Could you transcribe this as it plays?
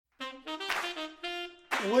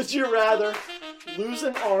Would you rather lose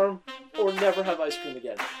an arm or never have ice cream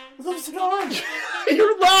again? Lose an arm.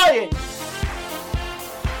 You're lying!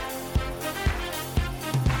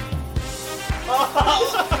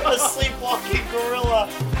 A sleepwalking gorilla.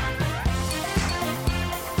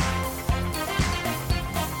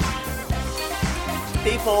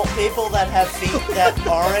 People that have feet that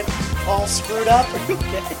aren't all screwed up.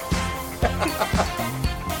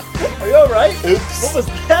 Are you alright? Oops. What was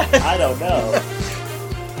that? I don't know.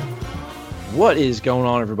 What is going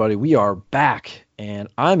on, everybody? We are back, and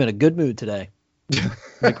I'm in a good mood today. I'm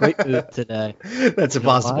in a great mood today. That's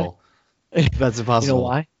impossible. That's impossible. You know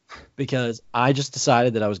why? Because I just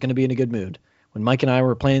decided that I was going to be in a good mood. When Mike and I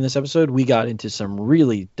were planning this episode, we got into some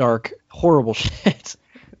really dark, horrible shit.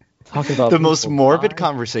 Talking about the most morbid dying.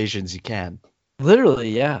 conversations you can. Literally,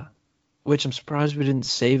 yeah. Which I'm surprised we didn't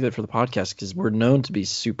save it for the podcast because we're known to be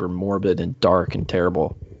super morbid and dark and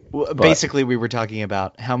terrible. Well, basically, we were talking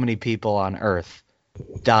about how many people on Earth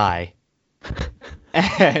die,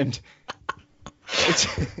 and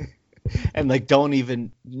like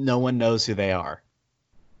no one knows who they are.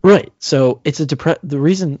 Right. So it's the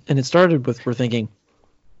reason, and it started with we're thinking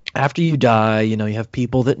after you die, you have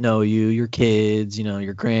people that know you, your kids,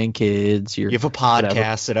 your grandkids, you have a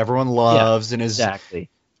podcast that everyone loves and is exactly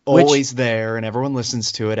always there, and everyone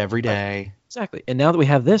listens to it every day. Exactly. And now that we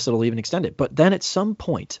have this, it'll even extend it. But then at some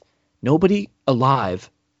point, nobody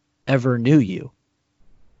alive ever knew you,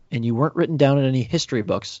 and you weren't written down in any history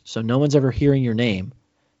books, so no one's ever hearing your name.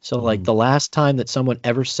 So like the last time that someone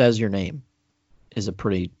ever says your name is a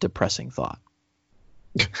pretty depressing thought.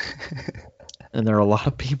 And there are a lot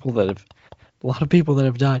of people that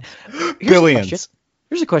have died. Billions.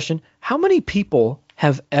 Here's a question. How many people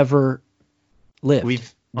have ever lived?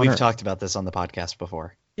 We've talked about this on the podcast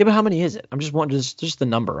before. Yeah, but how many is it? I'm just wondering, just the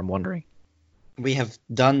number. I'm wondering. We have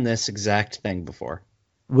done this exact thing before.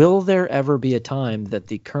 Will there ever be a time that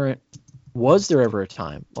was there ever a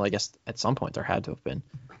time? Well, I guess at some point there had to have been.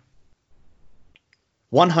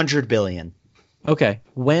 100 billion. Okay.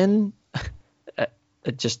 When I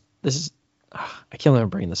can't even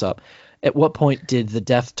bring this up. At what point did the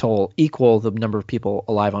death toll equal the number of people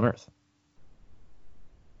alive on Earth?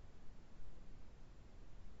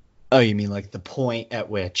 Oh, you mean like the point at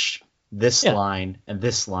which this line and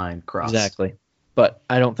this line cross? Exactly. But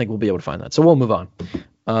I don't think we'll be able to find that. So we'll move on.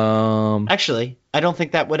 Actually, I don't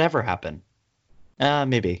think that would ever happen.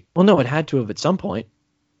 Maybe. Well, no, it had to have at some point.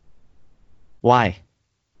 Why?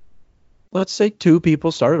 Let's say two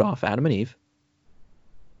people started off, Adam and Eve.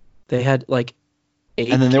 They had like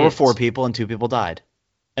 8 And then there were kids. 4 people and 2 people died.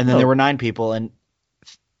 And then there were 9 people and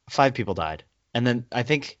 5 people died. And then I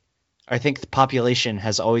think the population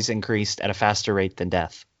has always increased at a faster rate than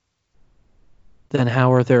death. Then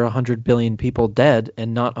how are there 100 billion people dead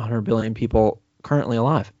and not 100 billion people currently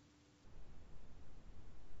alive?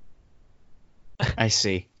 I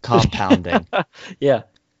see. Compounding. Yeah.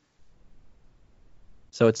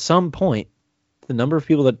 So at some point, the number of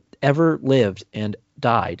people that ever lived and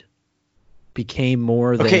died became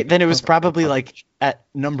more than... Okay, then it was probably like at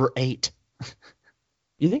number 8.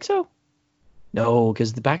 You think so? No,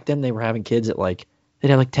 because back then they were having kids at they'd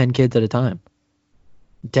have 10 kids at a time.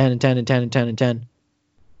 10 and 10 and 10 and 10 and 10.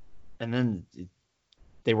 And then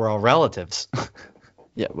they were all relatives.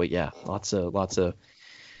 Yeah, well, yeah, lots of Also,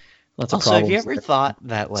 problems. have you ever thought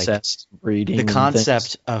that Incest, breeding, the and concept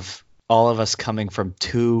things? of all of us coming from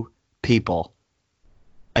 2 people,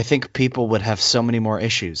 I think people would have so many more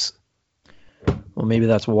issues. Well, maybe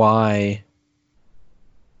that's why.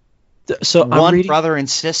 So one brother and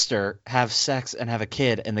sister have sex and have a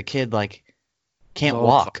kid, and the kid can't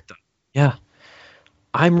walk. Yeah.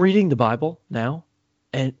 I'm reading the Bible now,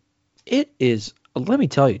 and it is, let me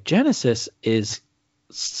tell you, Genesis is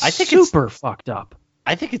super fucked up.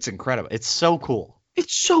 I think it's incredible. It's so cool.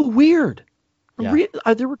 It's so weird. Yeah.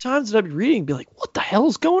 There were times that I'd be reading and be like, what the hell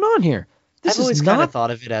is going on here? I've always kind of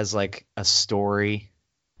thought of it as like a story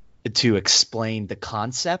to explain the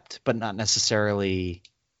concept, but not necessarily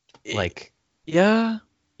yeah.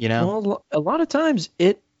 Well, a lot of times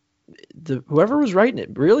whoever was writing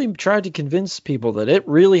it really tried to convince people that it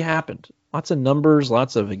really happened. Lots of numbers,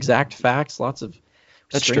 lots of exact facts, lots of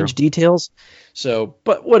strange details. So,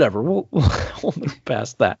 but whatever, we'll move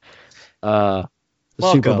past that. The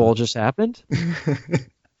Super Bowl just happened.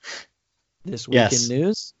 This week in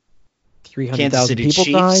news, 300,000 people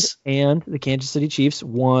died, and the Kansas City Chiefs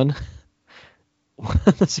won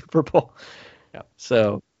the Super Bowl. Yep.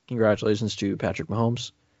 So, congratulations to Patrick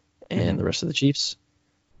Mahomes and the rest of the Chiefs.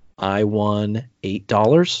 I won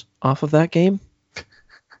 $8 off of that game.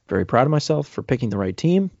 Very proud of myself for picking the right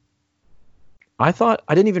team. I thought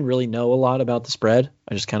I didn't even really know a lot about the spread.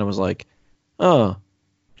 I just kind of was like, oh, I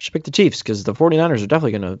should pick the Chiefs because the 49ers are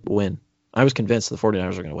definitely going to win. I was convinced the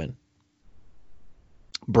 49ers are going to win.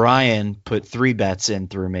 Brian put 3 bets in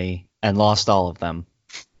through me and lost all of them.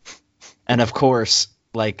 And of course,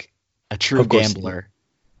 like a true gambler,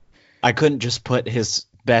 I couldn't just put his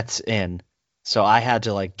bets in. So I had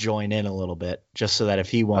to like join in a little bit just so that if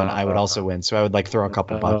he won, I would also win. So I would like throw a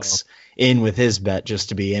couple bucks in with his bet just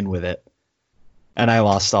to be in with it. And I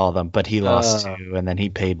lost all of them, but he lost 2, and then he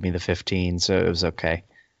paid me the 15, so it was okay.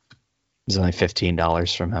 It was only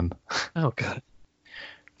 $15 from him. Oh, God.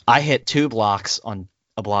 I hit 2 blocks on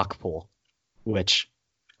a block pool, which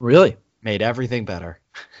really made everything better.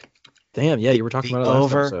 Damn, yeah, you were talking about it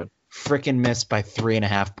last episode. Freaking missed by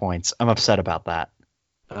 3.5 points. I'm upset about that.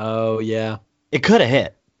 Oh, yeah. It could have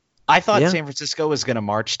hit. I thought San Francisco was going to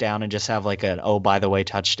march down and just have like an by the way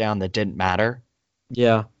touchdown that didn't matter.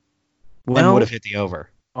 Yeah. Well, would have hit the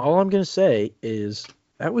over. All I'm going to say is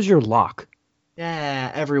that was your lock.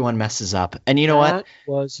 Yeah, everyone messes up. And you know what? That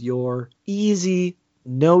was your easy,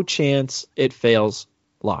 no chance it fails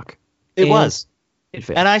lock. It was. It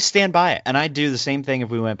failed. And I stand by it. And I'd do the same thing if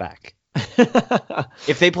we went back.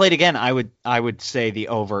 If they played again, I would say the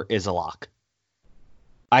over is a lock.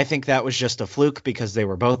 I think that was just a fluke because they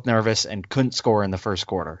were both nervous and couldn't score in the first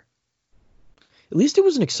quarter. At least it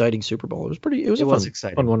was an exciting Super Bowl. It was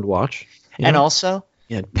exciting. Fun one to watch. And also,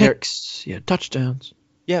 you had picks, you had touchdowns.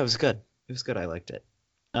 Yeah, it was good. It was good. I liked it.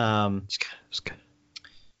 It was good.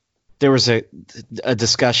 There was a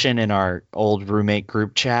discussion in our old roommate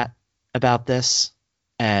group chat about this,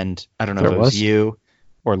 and I don't know if it was you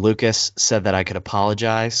or Lucas said that I could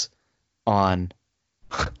apologize on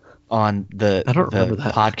the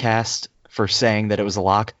podcast for saying that it was a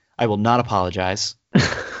lock. I will not apologize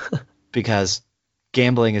because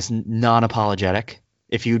gambling is non-apologetic.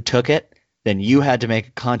 If you took it, then you had to make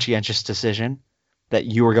a conscientious decision that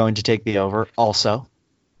you were going to take the over. Also,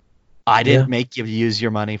 I didn't make you use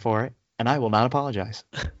your money for it, and I will not apologize.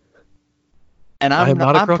 And I'm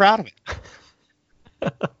proud of it.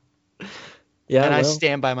 Yeah, and I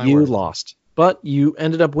stand by my word. You lost, but you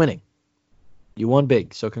ended up winning. You won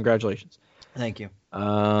big, so congratulations. Thank you. There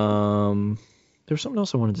was something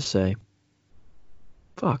else I wanted to say.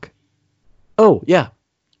 Fuck. Oh, yeah.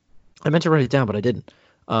 I meant to write it down, but I didn't.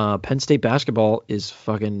 Penn State basketball is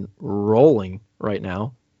fucking rolling right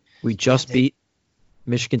now. We just beat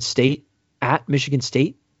Michigan State at Michigan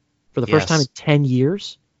State for the first time in 10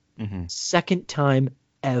 years. Mm-hmm. Second time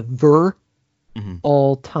ever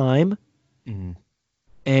all time. Mm-hmm.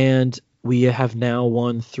 And we have now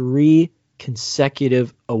won 3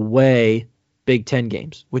 consecutive away Big Ten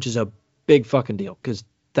games, which is a big fucking deal because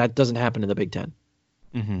that doesn't happen in the Big Ten.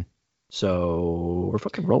 Mm-hmm. So we're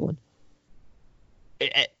fucking rolling.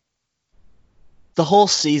 The whole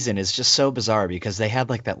season is just so bizarre because they had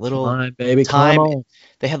like that little time.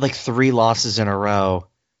 They had like 3 losses in a row.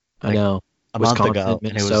 I know. A Wisconsin, month ago,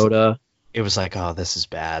 Minnesota. It was like, oh, this is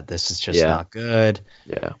bad. This is just not good.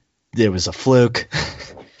 Yeah. It was a fluke.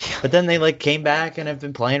 But then they like came back and have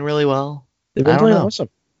been playing really well. They've been playing awesome.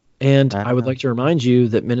 And I would like to remind you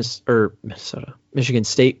that Michigan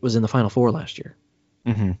State was in the Final Four last year.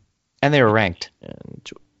 Mm-hmm. And they were ranked.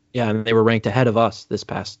 And they were ranked ahead of us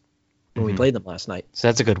when we played them last night. So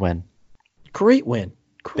that's a good win. Great win.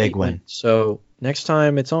 Big win. So next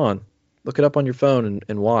time it's on, look it up on your phone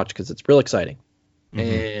and watch because it's real exciting.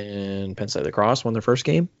 And Penn State Lacrosse won their first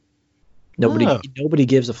game. Nobody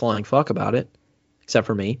gives a flying fuck about it except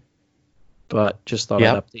for me. But just thought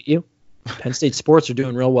I'd update you. Penn State sports are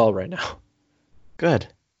doing real well right now. Good.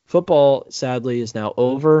 Football, sadly, is now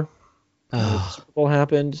over. The Super Bowl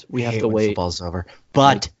happened. We have to wait. Football's over.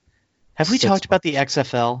 But have we talked about the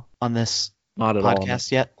XFL on this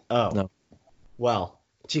podcast yet? Oh. No. Well.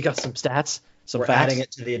 So you got some stats? We're adding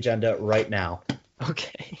it to the agenda right now.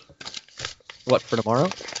 Okay. What, for tomorrow?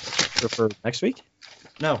 Or for next week?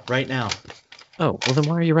 No, right now. Oh, well then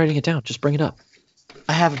why are you writing it down? Just bring it up.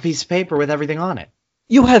 I have a piece of paper with everything on it.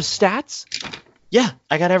 You have stats? Yeah,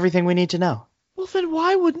 I got everything we need to know. Well then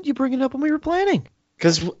why wouldn't you bring it up when we were planning?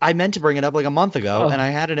 Because I meant to bring it up like a month ago, and I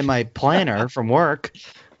had it in my planner from work,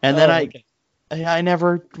 and then we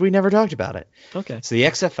never talked about it. Okay. So the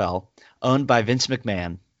XFL, owned by Vince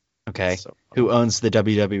McMahon, who owns the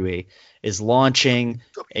WWE, is launching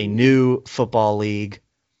a new football league.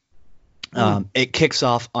 It kicks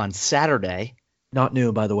off on Saturday. Not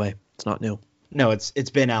new, by the way. It's not new. No, it's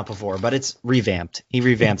been out before, but it's revamped. He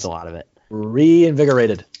revamped a lot of it.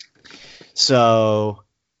 Reinvigorated. So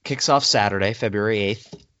kicks off Saturday, February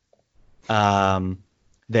 8th.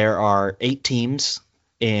 There are 8 teams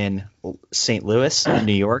in St. Louis,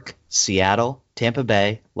 New York, Seattle, Tampa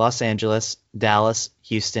Bay, Los Angeles, Dallas,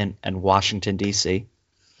 Houston, and Washington, D.C.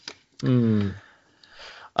 And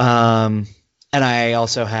I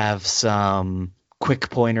also have some quick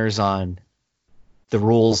pointers on the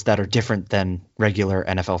rules that are different than regular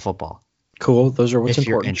NFL football. Cool. Those are what's if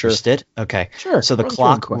important. You're interested. Sure. Okay. Sure. So the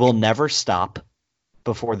clock will never stop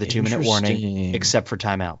before the 2-minute warning, except for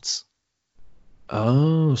timeouts.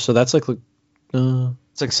 Oh, so that's like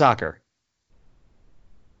it's like soccer.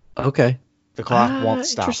 Okay. The clock won't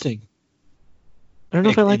stop. Interesting. I don't know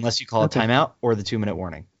if I like unless you call a timeout or the 2-minute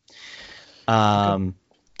warning.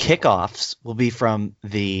 Kickoffs will be from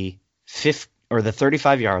the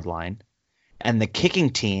 35-yard line, and the kicking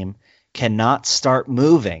team cannot start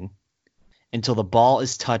moving until the ball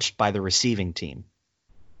is touched by the receiving team.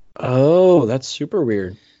 Oh, that's super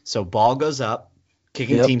weird. So ball goes up,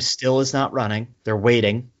 kicking team still is not running. They're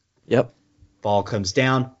waiting. Yep. Ball comes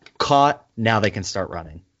down, caught, now they can start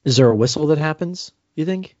running. Is there a whistle that happens, you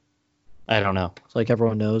think? I don't know. It's like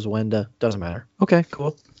everyone knows when to. Doesn't matter. Okay,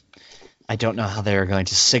 cool. I don't know how they are going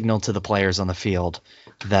to signal to the players on the field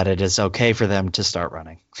that it is okay for them to start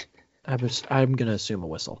running. I'm going to assume a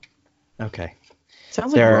whistle. Okay.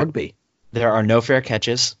 Sounds like rugby. There are no fair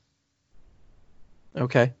catches.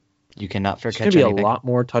 Okay. You cannot fair catch anything. There's going to be anything. a lot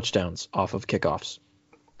more touchdowns off of kickoffs.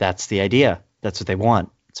 That's the idea. That's what they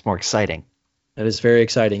want. It's more exciting. That is very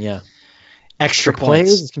exciting, yeah. Extra points.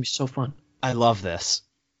 Plays, it's going to be so fun. I love this.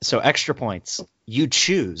 So extra points. You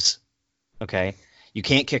choose. Okay. You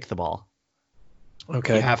can't kick the ball.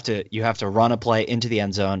 Okay. You have to run a play into the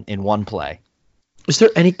end zone in one play. Is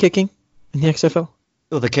there any kicking in the XFL?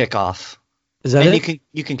 Oh, the kickoff. Is that it?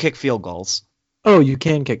 You can kick field goals. Oh, you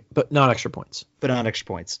can kick, but not extra points.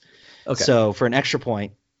 Okay. So for an extra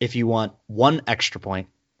point, if you want one extra point,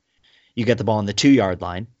 you get the ball on the 2-yard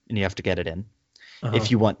line and you have to get it in. Uh-huh.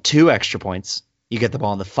 If you want 2 extra points, you get the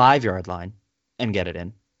ball on the 5-yard line and get it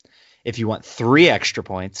in. If you want 3 extra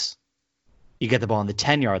points, you get the ball on the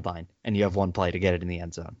 10-yard line and you have one play to get it in the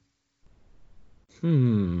end zone.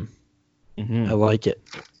 I like it.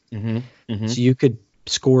 So you could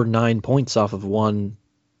score 9 points off of one.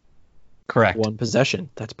 Correct. One possession.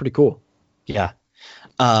 That's pretty cool. Yeah.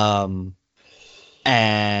 And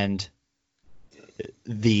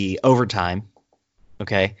the overtime.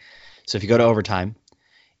 Okay. So if you go to overtime,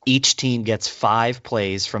 each team gets 5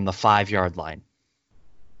 plays from the 5-yard line.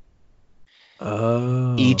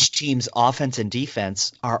 Oh. Each team's offense and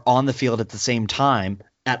defense are on the field at the same time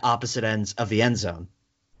at opposite ends of the end zone.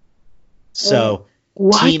 So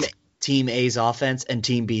Team A's offense and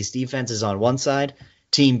Team B's defense is on one side.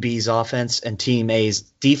 Team B's offense and Team A's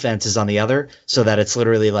defense is on the other, so that it's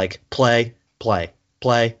literally like play, play,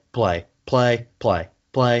 play, play, play, play,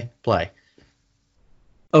 play, play.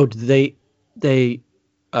 Oh, do they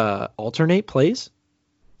alternate plays?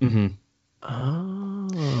 Mm-hmm.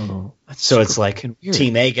 Oh, so it's like weird.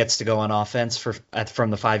 Team A gets to go on offense from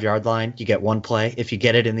the 5-yard line. You get one play. If you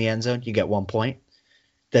get it in the end zone, you get 1 point.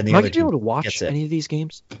 Then the other team be able to watch any of these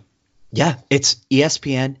games? Yeah, it's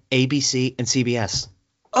ESPN, ABC, and CBS.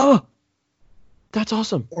 Oh, that's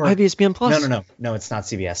awesome. I have ESPN Plus. No, it's not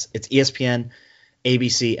CBS. It's ESPN,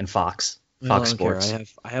 ABC, and Fox. Fox Sports.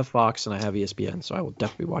 I have Fox and I have ESPN, so I will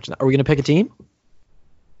definitely be watching that. Are we going to pick a team?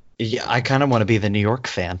 Yeah, I kind of want to be the New York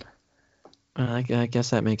fan. I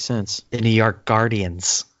guess that makes sense. The New York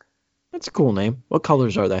Guardians. That's a cool name. What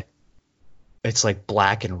colors are they? It's like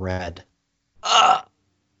black and red.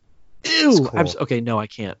 Ew. Cool. Okay, no, I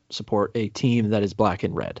can't support a team that is black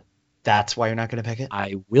and red. That's why you're not going to pick it?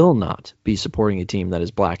 I will not be supporting a team that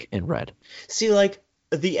is black and red. See, like,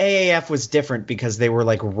 the AAF was different because they were,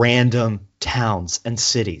 like, random towns and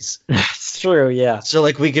cities. That's true, yeah. So,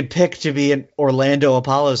 like, we could pick to be an Orlando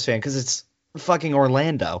Apollos fan because it's fucking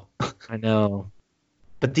Orlando. I know.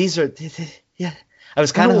 But these are, yeah. I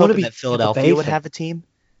was kind of hoping that Philadelphia would have a team.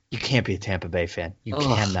 You can't be a Tampa Bay fan. You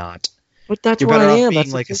cannot. But that's You're what better I off am. being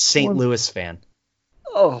that's like a St. Louis fan.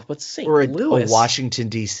 Oh, but St. Louis. Or a Washington,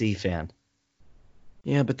 D.C. fan.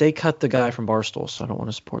 Yeah, but they cut the guy from Barstool, so I don't want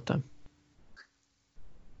to support them.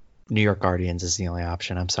 New York Guardians is the only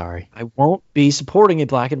option. I'm sorry. I won't be supporting a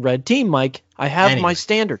black and red team, Mike. I have my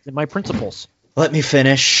standards and my principles. Let me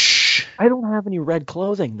finish. I don't have any red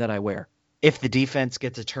clothing that I wear. If the defense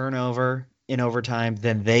gets a turnover in overtime,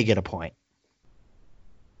 then they get a point.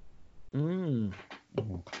 So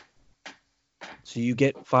you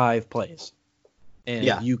get 5 plays.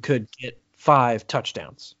 And you could get 5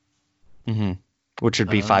 touchdowns. Mm-hmm. Which would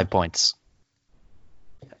be 5 points.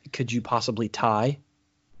 Could you possibly tie?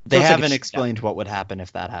 They haven't explained what would happen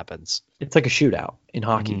if that happens. It's like a shootout in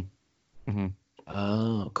hockey. Mm-hmm.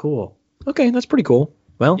 Oh, cool. Okay, that's pretty cool.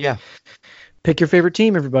 Well, yeah. Pick your favorite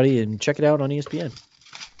team, everybody, and check it out on ESPN.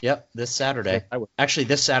 Yep, this Saturday. Actually,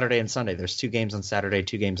 this Saturday and Sunday. There's 2 games on Saturday,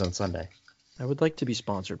 2 games on Sunday. I would like to be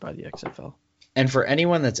sponsored by the XFL. And for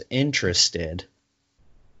anyone that's interested,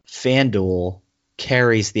 FanDuel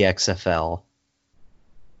carries the XFL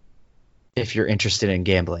if you're interested in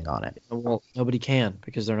gambling on it. Well, nobody can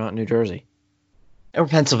because they're not in New Jersey. Or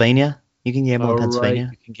Pennsylvania. You can gamble in Pennsylvania.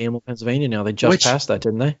 Right. You can gamble in Pennsylvania now. They just passed that,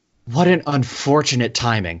 didn't they? What an unfortunate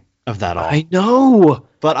timing of that all. I know.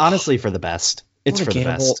 But honestly, for the best. It's for the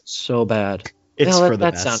best. So bad. It's for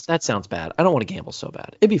the best. That sounds bad. I don't want to gamble so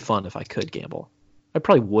bad. It'd be fun if I could gamble. I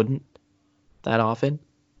probably wouldn't that often.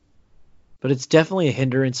 But it's definitely a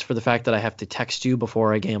hindrance for the fact that I have to text you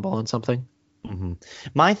before I gamble on something. Mm-hmm.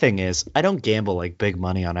 My thing is, I don't gamble like big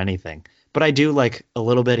money on anything. But I do like a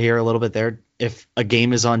little bit here, a little bit there. If a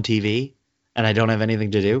game is on TV and I don't have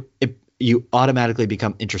anything to do, you automatically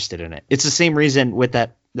become interested in it. It's the same reason with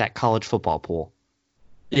that college football pool.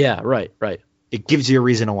 Yeah, right. It gives you a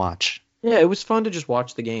reason to watch. Yeah, it was fun to just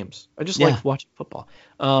watch the games. I just like watching football.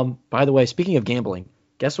 By the way, speaking of gambling,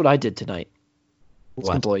 guess what I did tonight? It's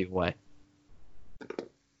going to blow you away.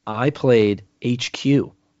 I played HQ.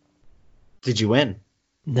 Did you win?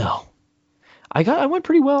 No. I went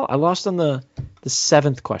pretty well. I lost on the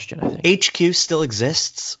 7th question, I think. HQ still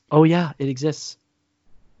exists? Oh, yeah, it exists.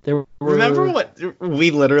 Remember what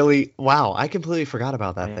we literally... Wow, I completely forgot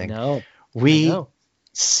about that thing. No. We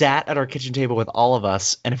sat at our kitchen table with all of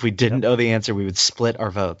us, and if we didn't know the answer, we would split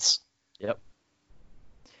our votes. Yep.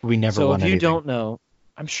 We never won anything. So if you don't know,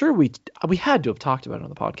 I'm sure we had to have talked about it on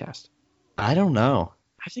the podcast. I don't know.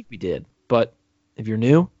 I think we did. But if you're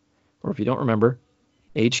new, or if you don't remember,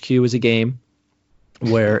 HQ is a game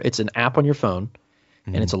where it's an app on your phone,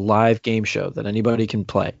 and it's a live game show that anybody can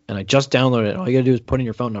play. And I just downloaded it. All you got to do is put in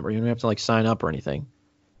your phone number. You don't have to like sign up or anything.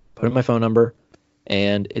 Put in my phone number,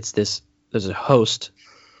 and it's this. There's a host,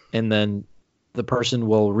 and then the person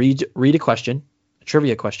will read a question, a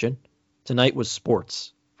trivia question. Tonight was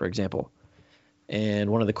sports, for example. And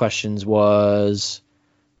one of the questions was,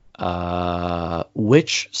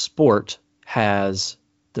 which sport has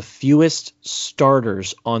the fewest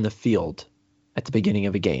starters on the field at the beginning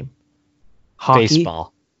of a game? Hockey,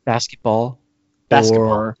 baseball, basketball.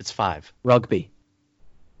 Or it's 5. Rugby.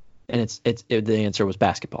 And the answer was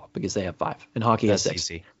basketball because they have 5 and hockey has 6.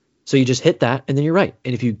 Easy. So you just hit that and then you're right.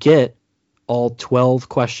 And if you get all 12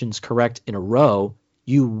 questions correct in a row,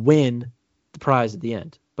 you win the prize at the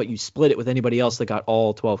end. But you split it with anybody else that got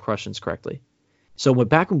all 12 questions correctly. So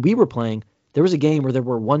back when we were playing, there was a game where there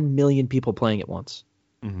were 1 million people playing at once,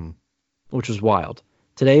 which was wild.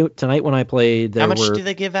 Tonight when I played, how much do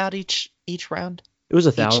they give out each round? It was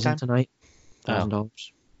 $1,000 tonight, $1,000.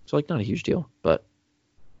 So like not a huge deal, but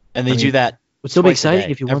they do that. Would still be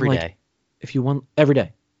exciting if you won every day. If you won every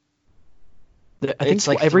day. I think it's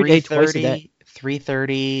like every day, twice a day.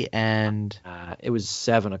 3:30 and it was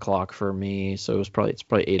 7:00 for me, so it's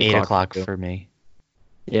probably 8 o'clock for me.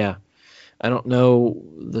 Yeah. I don't know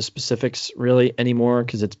the specifics really anymore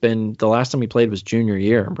because it's been the last time we played was junior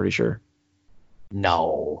year, I'm pretty sure.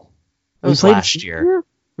 No. It was last year.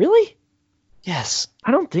 Really? Yes. I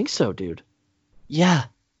don't think so, dude. Yeah.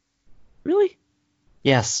 Really?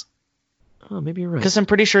 Yes. Oh, maybe you're right. Because I'm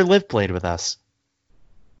pretty sure Liv played with us.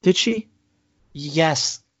 Did she?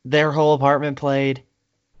 Yes. Their whole apartment played.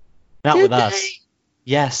 Not with us.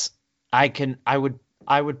 Yes. I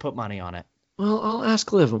would put money on it. Well, I'll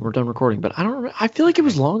ask Liv when we're done recording, but I don't remember. I feel like it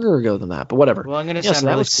was longer ago than that, but whatever. Well, I'm going to sound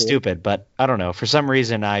really stupid, but I don't know. For some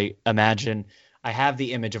reason, I imagine I have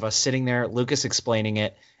the image of us sitting there, Lucas explaining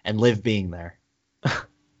it, and Liv being there.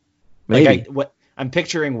 Maybe. I'm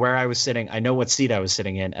picturing where I was sitting. I know what seat I was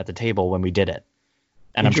sitting in at the table when we did it.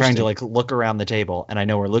 And I'm trying to look around the table, and I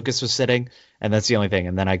know where Lucas was sitting, and that's the only thing.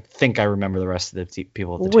 And then I think I remember the rest of the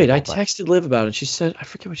people at the table. Wait, I texted Liv about it. She said, I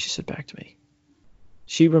forget what she said back to me.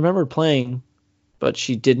 She remembered playing, but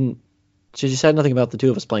she didn't. She just had nothing about the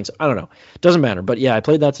two of us playing. So I don't know. Doesn't matter. But yeah, I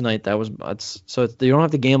played that tonight. So you don't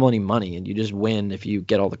have to gamble any money, and you just win if you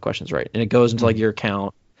get all the questions right. And it goes into like your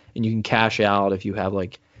account, and you can cash out if you have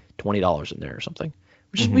like $20 in there or something,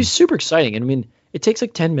 which is super exciting. And I mean, it takes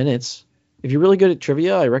like 10 minutes. If you're really good at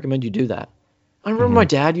trivia, I recommend you do that. I remember my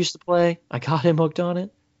dad used to play. I got him hooked on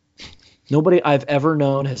it. Nobody I've ever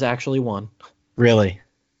known has actually won. Really?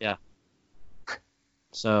 Yeah.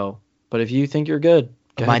 So, but if you think you're good,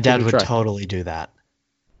 my dad would totally do that.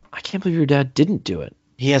 I can't believe your dad didn't do it.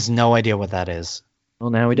 He has no idea what that is. Well,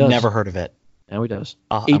 now he does. Never heard of it. Now he does.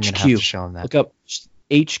 I'm gonna have to show him that. Look up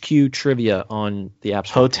HQ trivia on the App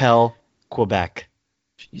Store. Hotel Quebec.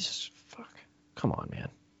 Jesus fuck. Come on, man.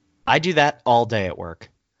 I do that all day at work.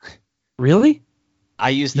 Really? I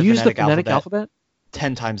use the phonetic alphabet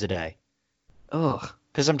 10 times a day. Ugh.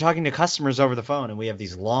 Because I'm talking to customers over the phone, and we have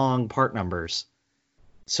these long part numbers.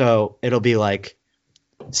 So it'll be like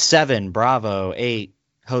 7, Bravo, 8,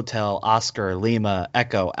 Hotel, Oscar, Lima,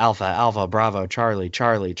 Echo, Alpha, Alpha, Bravo, Charlie,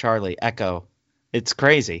 Charlie, Charlie, Echo. It's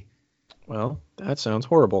crazy. Well, that sounds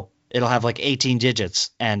horrible. It'll have like 18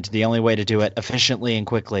 digits, and the only way to do it efficiently and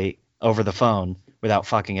quickly over the phone without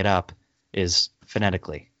fucking it up is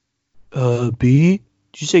phonetically. B?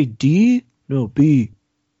 Did you say D? No, B.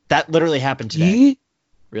 That literally happened today. D?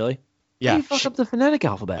 Really? Yeah. How do you fuck up the phonetic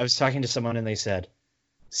alphabet? I was talking to someone, and they said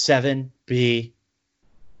 7, B,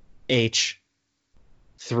 H,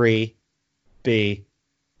 3, B,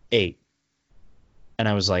 8. And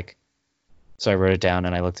I was like, so I wrote it down,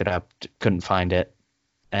 and I looked it up, couldn't find it.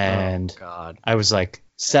 And God. I was like,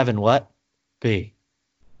 7 what? B.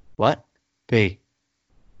 What? B.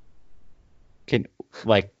 Can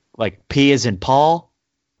like P as in Paul?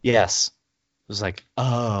 Yes. I was like,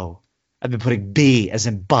 oh, I've been putting B as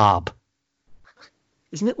in Bob.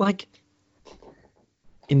 Isn't it like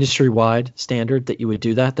industry-wide standard that you would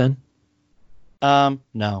do that then?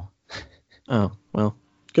 No. Oh, well,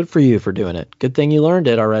 good for you for doing it. Good thing you learned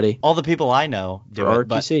it already. All the people I know do For it,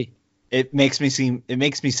 but RTC. it makes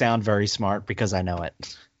me sound very smart because I know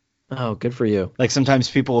it. Oh, good for you. Like sometimes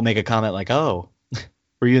people will make a comment like, "Oh,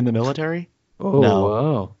 were you in the military?" Oh, No.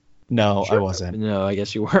 wow. No, Sure. I wasn't. No, I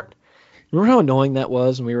guess you weren't. Remember how annoying that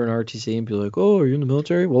was when we were in RTC and people like, "Oh, are you in the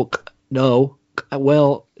military?" Well, no.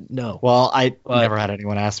 Well, no. Well, I But- never had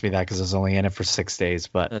anyone ask me that because I was only in it for 6 days.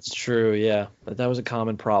 But That's true, yeah. But that was a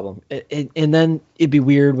common problem. And then it'd be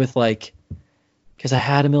weird with like, because I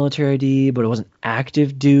had a military ID, but it wasn't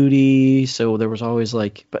active duty, so there was always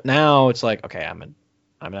like. But now it's like, okay, I'm an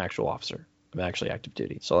actual officer. I'm actually active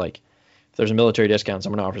duty. So like, if there's a military discount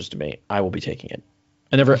someone offers to me, I will be taking it.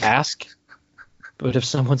 I never ask, but if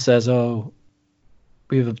someone says, "Oh,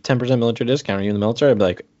 we have a 10% military discount, are you in the military?" I'd be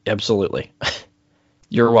like, absolutely.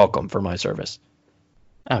 You're welcome for my service.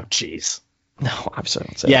 oh, jeez. No, I'm sorry.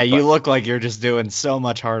 Don't say Yeah, that, you but- look like you're just doing so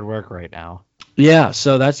much hard work right now. Yeah,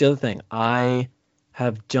 so that's the other thing. I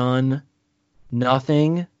have done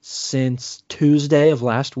nothing since Tuesday of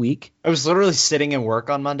last week. I was literally sitting in work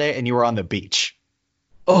on Monday, and you were on the beach.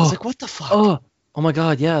 I Oh, was like, what the fuck? oh my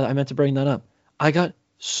God, yeah, I meant to bring that up. I got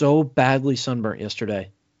so badly sunburnt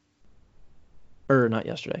yesterday. Or not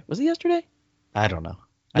yesterday. Was it yesterday? I don't know.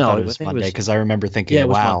 I No, thought I it was think it Monday was- because I remember thinking, Yeah, it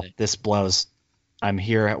was wow, Monday. this blows. I'm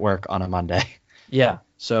here at work on a Monday. Yeah.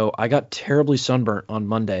 So I got terribly sunburnt on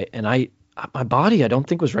Monday, and my body I don't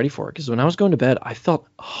think was ready for it because when I was going to bed, I felt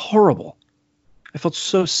horrible. I felt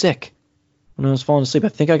so sick when I was falling asleep. I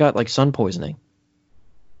think I got like sun poisoning.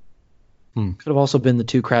 Could have also been the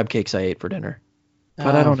 2 crab cakes I ate for dinner,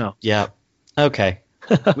 but I don't know. Yeah. Okay.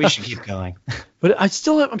 We should keep going. But I'm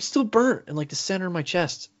still burnt in like the center of my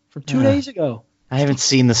chest from 2 days ago. I haven't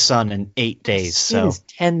seen the sun in 8 days, Skin so is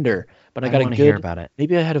tender, but I I got a want good. to hear about it.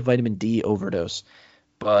 Maybe I had a vitamin D overdose,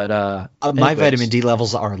 but My anyways. vitamin D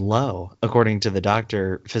levels are low, according to the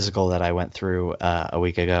doctor physical that I went through a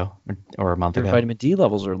week ago or a month Your ago. vitamin D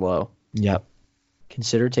levels are low. Yep.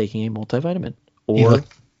 Consider taking a multivitamin, You or look-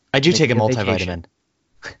 I do take a taking a multivitamin. vacation.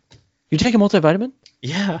 You take a multivitamin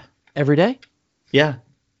Yeah. every day? Yeah.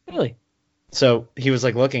 Really? So he was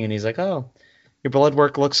like looking and he's like, "Oh, your blood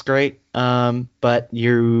work looks great, but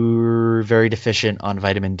you're very deficient on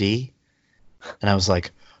vitamin D." And I was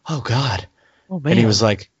like, "Oh God." Oh man. And he was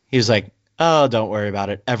like, "Oh, don't worry about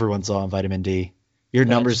it. Everyone's low on vitamin D. Your That's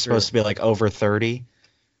number's true. supposed to be like over 30.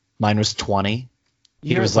 Mine was 20."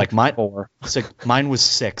 He Yours was like, "Mine 4. mine was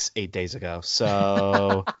 6 8 days ago.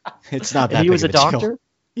 So it's not that And he big was a of deal." doctor?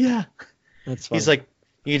 Yeah. That's funny. He's like,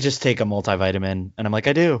 "You just take a multivitamin." And I'm like,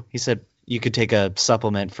 "I do." He said, "You could take a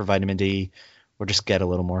supplement for vitamin D or just get a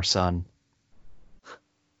little more sun."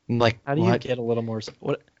 I'm like, how do you "What?" get a little more sun?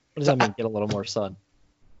 What does that mean, get a little more sun?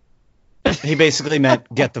 He basically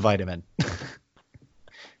meant get the vitamin.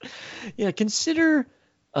 Yeah, consider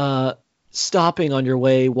stopping on your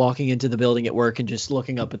way, walking into the building at work, and just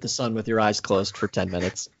looking up at the sun with your eyes closed for 10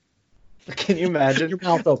 minutes. Can you imagine? Your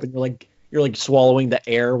mouth open. You're like swallowing the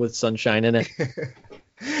air with sunshine in it.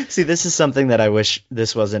 See, this is something that I wish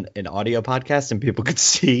this wasn't an audio podcast and people could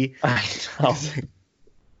see. I know.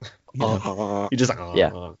 You just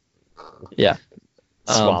Yeah. Yeah.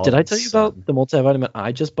 swallow Did I the tell you sun. about the multivitamin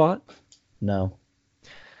I just bought? No.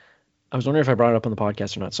 I was wondering if I brought it up on the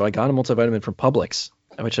podcast or not. So I got a multivitamin from Publix,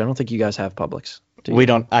 which I don't think you guys have Publix. Do you? We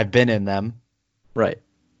don't. I've been in them. Right.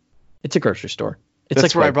 It's a grocery store. It's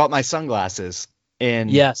That's like where I bought my sunglasses in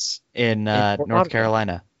Yes. in Fort North Lauderdale.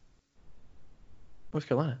 Carolina. North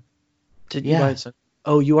Carolina. Did Yeah. you buy it?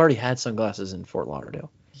 Oh, you already had sunglasses in Fort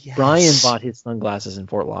Lauderdale. Yes. Brian bought his sunglasses in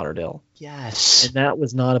Fort Lauderdale. Yes. And that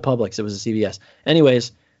was not a Publix. It was a CVS.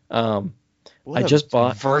 Anyways, I just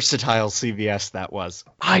bought... versatile CVS that was.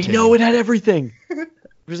 I know, it had everything. It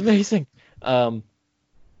was amazing.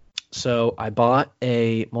 So I bought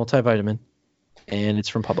a multivitamin, and it's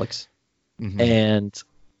from Publix. Mm-hmm. And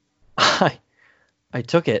I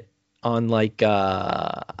took it on like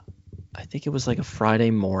I think it was like a Friday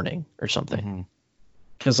morning or something.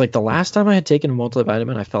 Because like the last time I had taken a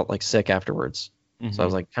multivitamin, I felt like sick afterwards. Mm-hmm. So I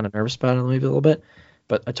was like kind of nervous about it maybe a little bit.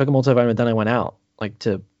 But I took a multivitamin, then I went out like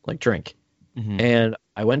to like drink. Mm-hmm. And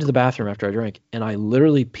I went to the bathroom after I drank, and I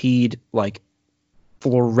literally peed like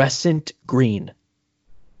fluorescent green,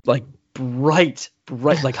 like bright,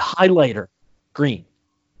 like highlighter green,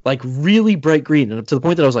 like really bright green. And to the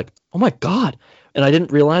point that I was like, oh my God. And I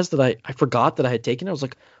didn't realize that I forgot that I had taken it. I was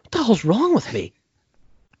like, what the hell's wrong with me?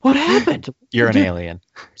 What happened? You're an alien.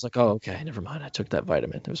 I was like, oh, okay, never mind. I took that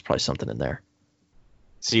vitamin. There was probably something in there.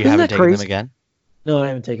 So you haven't taken them again? No, I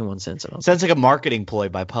haven't taken one since. Sounds like a marketing ploy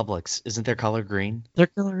by Publix. Isn't their color green? Their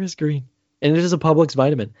color is green. And it is a Publix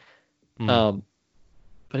vitamin. But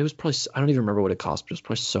it was probably, I don't even remember what it cost, but it was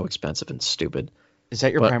probably so expensive and stupid. Is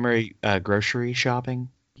that your primary grocery shopping?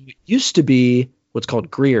 It used to be what's called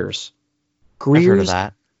Greer's. I've heard of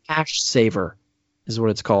that. Cash Saver is what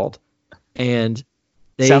it's called. And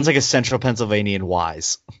sounds like a central Pennsylvanian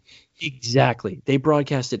Wise. Exactly. They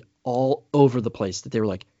broadcasted all over the place that they were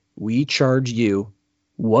like, we charge you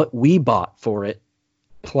what we bought for it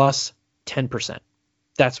plus 10%.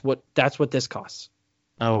 That's what this costs.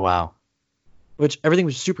 Oh, wow. Which everything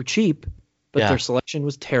was super cheap, but their selection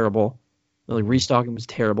was terrible. The restocking was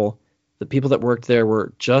terrible. The people that worked there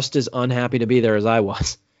were just as unhappy to be there as I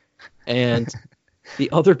was. And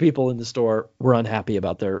the other people in the store were unhappy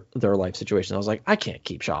about their life situation. I was like, I can't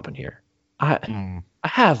keep shopping here. I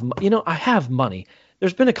have money.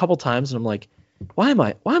 There's been a couple times and I'm like, why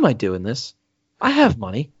am I doing this? I have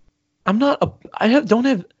money. Don't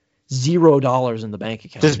have $0 in the bank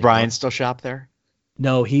account. Does Brian still shop there?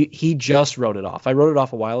 No, he just wrote it off. I wrote it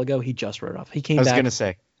off a while ago. He just wrote it off. He came back. I was going to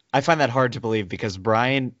say, I find that hard to believe because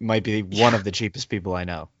Brian might be one of the cheapest people I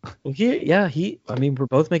know. Well, I mean, we're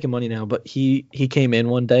both making money now, but he came in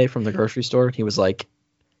one day from the grocery store and he was like,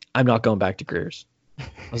 I'm not going back to Greer's. I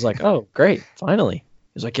was like, oh, great. Finally.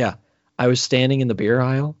 He was like, yeah, I was standing in the beer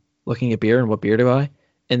aisle looking at beer and what beer do I?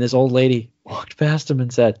 And this old lady walked past him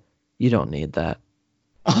and said, you don't need that.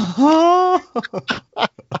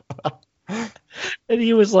 And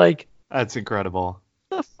he was like, that's incredible.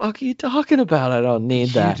 What the fuck are you talking about? I don't need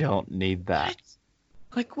that. You don't need that.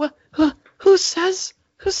 Like what? Who says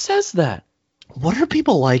that? What are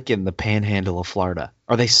people like in the panhandle of Florida?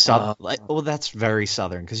 Are they that's very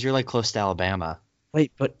southern because you're like close to Alabama.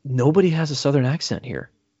 Wait, but nobody has a southern accent here.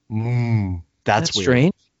 That's weird.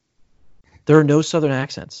 Strange. There are no southern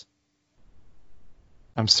accents.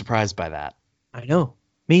 I'm surprised by that. I know.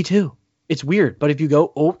 Me too. It's weird, but if you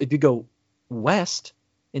go west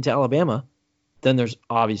into Alabama, then there's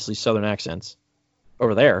obviously southern accents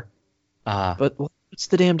over there. But what's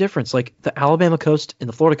the damn difference? Like the Alabama coast and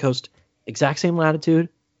the Florida coast, exact same latitude,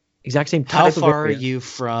 exact same type of area. How far are you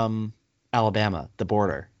from Alabama, the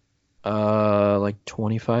border? Like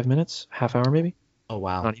 25 minutes, half hour maybe. Oh,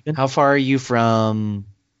 wow. Not even. How far are you from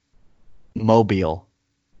Mobile?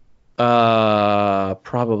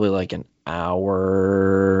 Probably like an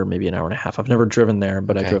hour, maybe an hour and a half. I've never driven there,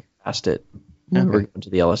 but I drove past it when we were going to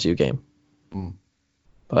the LSU game.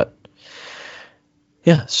 But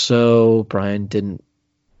yeah, so Brian didn't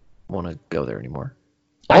want to go there anymore.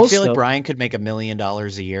 I feel like Brian could make $1 million a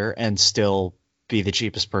year and still be the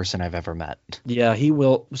cheapest person I've ever met. Yeah, he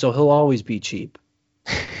will. So he'll always be cheap.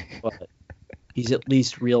 But he's at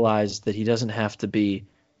least realized that he doesn't have to be.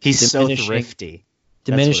 He's so thrifty.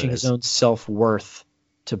 Diminishing his own self-worth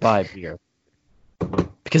to buy beer.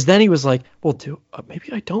 Because then he was like, well, dude,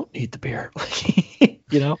 maybe I don't need the beer.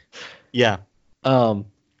 You know? Yeah. What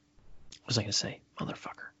was I going to say?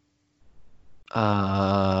 Motherfucker.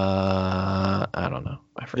 I don't know.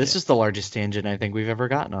 I forget. This is the largest tangent I think we've ever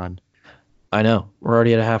gotten on. I know. We're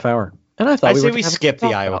already at a half hour. And I thought we skipped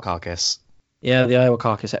the Iowa caucus. Yeah, the Iowa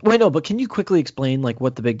caucus. Wait, no, but can you quickly explain like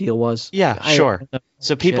what the big deal was? Yeah, sure.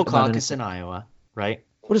 So people caucus in Iowa, right?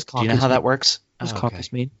 What does caucus Do you know how that works? What does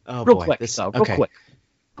caucus mean? Oh, real boy. quick. Real quick.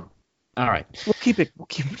 All right. We'll keep it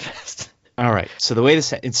fast. All right. So the way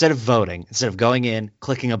this, instead of voting, instead of going in,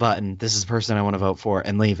 clicking a button, this is the person I want to vote for,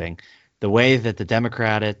 and leaving, the way that the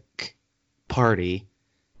Democratic Party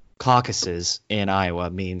caucuses in Iowa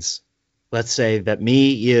means, let's say that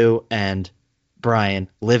me, you, and Brian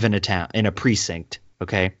live in a town, in a precinct,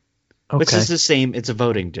 okay? which is the same. It's a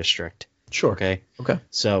voting district. Sure. Okay. Okay.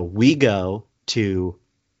 So we go to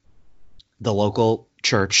the local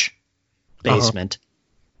church basement,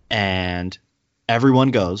 and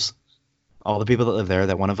everyone goes. All the people that live there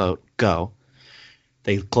that want to vote go.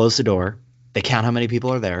 They close the door. They count how many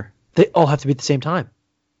people are there. They all have to be at the same time.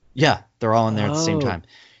 Yeah, they're all in there at the same time.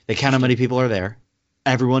 They count how many people are there.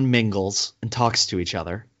 Everyone mingles and talks to each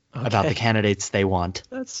other about the candidates they want.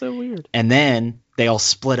 That's so weird. And then they all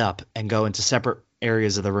split up and go into separate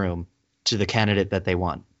areas of the room to the candidate that they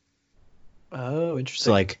want. Oh, interesting.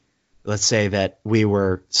 So, like, let's say that we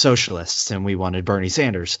were socialists and we wanted Bernie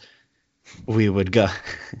Sanders. We would go.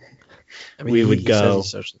 I mean, he says he's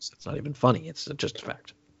socialist. It's not even funny. It's just a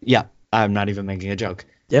fact. Yeah, I'm not even making a joke.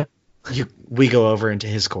 Yeah. We go over into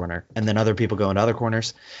his corner, and then other people go into other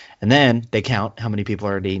corners, and then they count how many people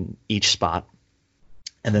are in each spot,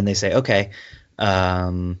 and then they say, okay,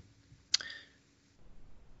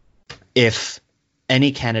 if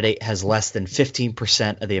any candidate has less than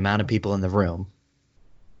 15% of the amount of people in the room,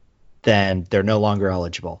 then they're no longer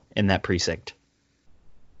eligible in that precinct.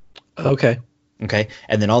 Okay. Okay,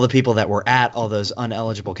 and then all the people that were at all those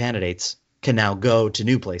uneligible candidates can now go to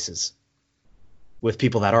new places with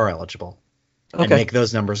people that are eligible and make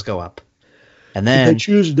those numbers go up. And then if they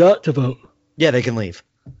choose not to vote. Yeah, they can leave.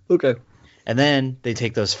 Okay. And then they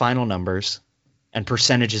take those final numbers and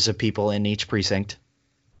percentages of people in each precinct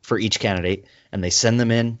for each candidate, and they send them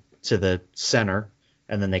in to the center,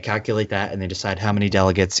 and then they calculate that, and they decide how many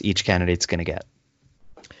delegates each candidate's going to get.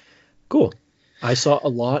 Cool. I saw a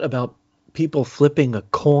lot about people flipping a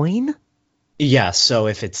coin. Yeah, so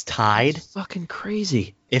if it's tied. That's fucking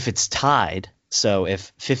crazy. If it's tied, so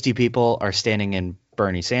if 50 people are standing in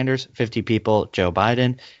Bernie Sanders, 50 people Joe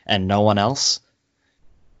Biden, and no one else,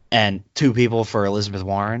 and 2 people for Elizabeth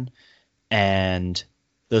Warren, and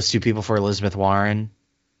those 2 people for Elizabeth Warren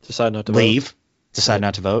decide not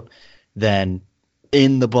to vote, then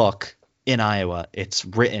in the book in Iowa, it's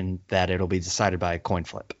written that it'll be decided by a coin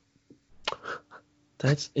flip.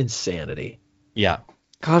 That's insanity. Yeah.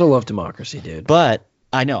 Gotta love democracy, dude. But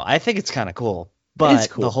I know, I think it's kind of cool. But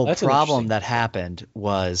cool. The whole problem that happened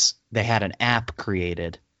was they had an app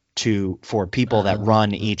created for people that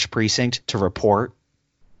run each precinct to report,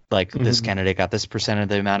 like, this candidate got this percent of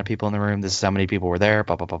the amount of people in the room, this is how many people were there,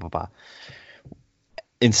 blah, blah, blah, blah, blah.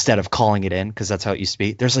 Instead of calling it in, because that's how it used to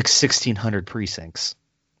be. There's like 1,600 precincts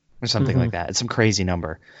or something like that. It's some crazy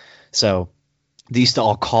number. So they used to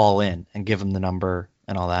all call in and give them the number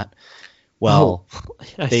and all that. Well,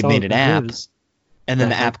 they made an app, and then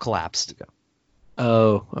the app collapsed.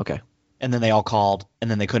 Oh, okay. And then they all called,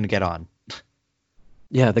 and then they couldn't get on.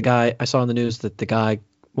 Yeah, the guy, I saw in the news that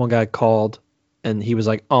one guy called, and he was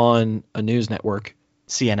like on a news network.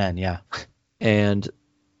 CNN, yeah. And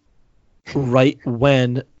right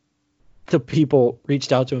when the people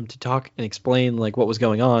reached out to him to talk and explain like what was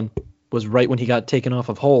going on was right when he got taken off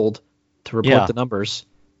of hold to report the numbers.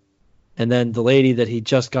 And then the lady that he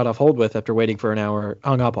just got off hold with after waiting for an hour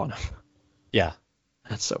hung up on him. Yeah.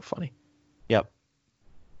 That's so funny. Yep.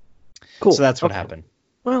 Cool. So that's what happened.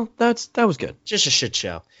 Well, that was good. Just a shit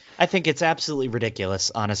show. I think it's absolutely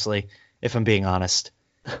ridiculous, honestly, if I'm being honest.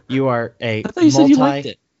 You are a I thought you said you liked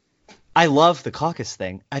it. I love the caucus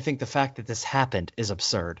thing. I think the fact that this happened is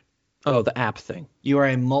absurd. Oh, the app thing. You are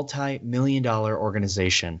a multi-million-dollar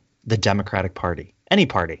organization, the Democratic Party. Any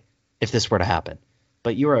party, if this were to happen.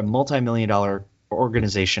 But you are a multi-million-dollar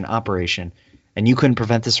organization, operation, and you couldn't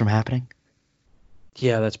prevent this from happening?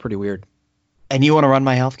 Yeah, that's pretty weird. And you want to run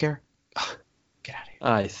my healthcare? Get out of here.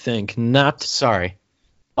 I think not. Sorry.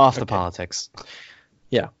 Off the politics.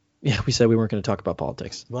 Yeah. Yeah, we said we weren't going to talk about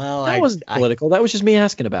politics. Well, that wasn't political. That was just me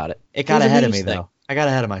asking about it. It got ahead of me, though. I got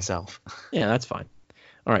ahead of myself. Yeah, that's fine.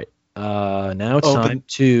 All right. Now it's time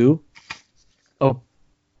to...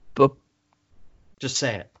 Just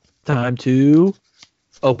say it. Time to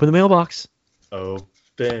open the mailbox.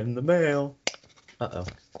 Open the mail. Uh-oh.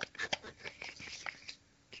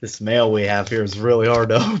 This mail we have here is really hard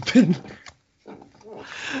to open.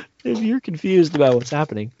 If you're confused about what's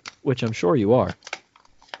happening, which I'm sure you are,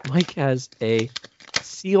 Mike has a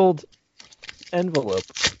sealed envelope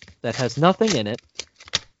that has nothing in it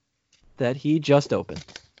that he just opened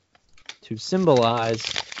to symbolize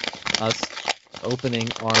us opening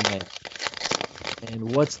our mail.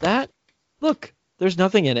 And what's that? Look, there's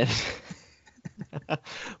nothing in it.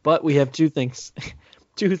 But we have two things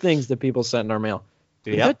that people sent in our mail.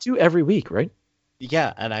 We got 2 every week, right?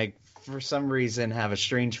 Yeah, and I, for some reason, have a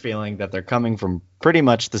strange feeling that they're coming from pretty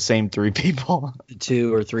much the same 3 people.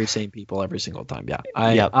 2 or 3 same people every single time.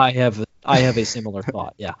 Yeah, I have a similar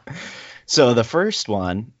thought. Yeah. So the first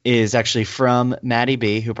one is actually from Matty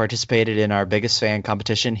B, who participated in our biggest fan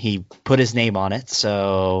competition. He put his name on it,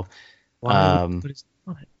 so Why would he put his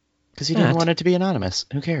name on it? because he didn't want it to be anonymous.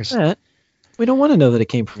 Who cares? Matt, we don't want to know that it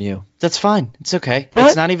came from you. That's fine. It's okay. What?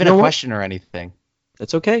 It's not even a question or anything.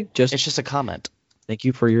 That's okay. It's just a comment. Thank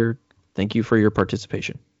you for your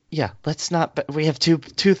participation. Yeah, let's not. But we have two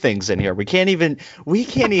things in here. We can't even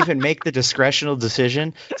make the discretional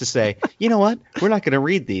decision to say, you know what, we're not going to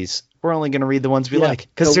read these. We're only going to read the ones we like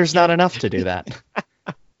because there's not enough to do that.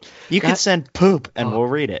 You can send poop and we'll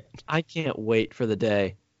read it. I can't wait for the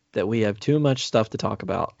day that we have too much stuff to talk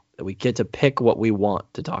about that we get to pick what we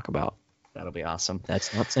want to talk about. That'll be awesome.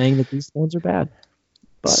 That's not saying that these ones are bad.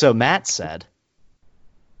 But. So Matt said,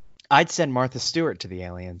 I'd send Martha Stewart to the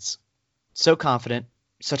aliens. So confident,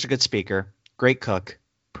 such a good speaker, great cook,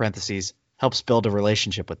 parentheses, helps build a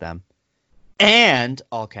relationship with them. And,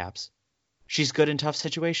 all caps, she's good in tough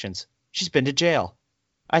situations. She's been to jail.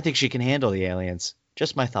 I think she can handle the aliens.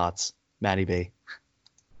 Just my thoughts. Matty B.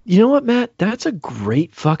 You know what, Matt? That's a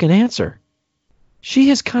great fucking answer. She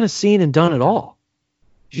has kind of seen and done it all.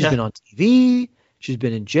 She's been on TV. She's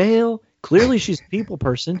been in jail. Clearly, she's a people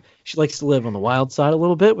person. She likes to live on the wild side a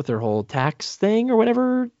little bit with her whole tax thing or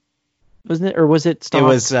whatever. Wasn't it? Or was it stock? It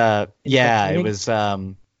was, it was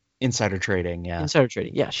insider trading, yeah. Insider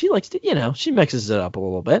trading, yeah. She likes to, she mixes it up a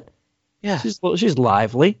little bit. Yeah. She's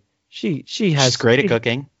lively. She's great at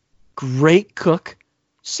cooking. Great cook.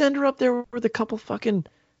 Send her up there with a couple fucking,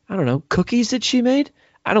 I don't know, cookies that she made.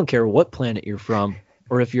 I don't care what planet you're from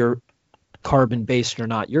or if you're carbon-based or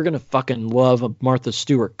not. You're going to fucking love a Martha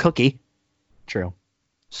Stewart cookie. True.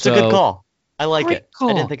 It's a good call. I like it.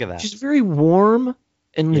 Call. I didn't think of that. She's very warm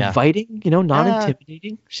and inviting, not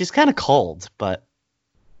intimidating. She's kind of cold, but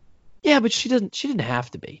yeah, but she didn't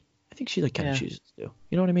have to be. I think she kind of chooses to.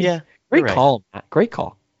 You know what I mean? Yeah. Great call, Matt. Great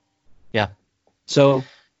call. Yeah. So,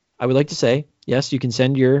 I would like to say, yes, you can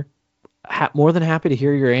send your more than happy to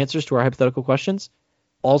hear your answers to our hypothetical questions.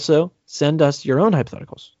 Also, send us your own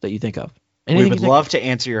hypotheticals that you think of. We would love to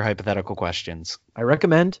answer your hypothetical questions. I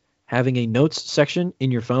recommend having a notes section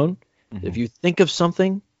in your phone. Mm-hmm. If you think of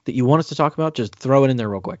something that you want us to talk about, just throw it in there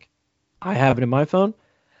real quick. I have it in my phone.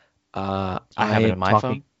 I have it in my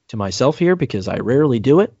phone. To myself here because I rarely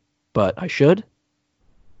do it, but I should.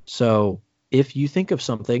 So if you think of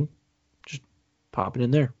something, just pop it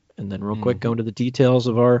in there and then real quick go into the details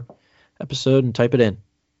of our episode and type it in.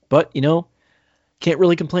 But, can't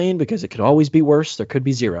really complain because it could always be worse. There could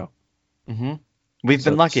be 0. Mm-hmm. We've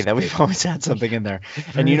been lucky that we've always had something in there.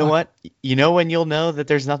 And you know what? You know when you'll know that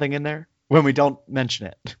there's nothing in there? When we don't mention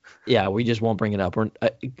it. Yeah, we just won't bring it up.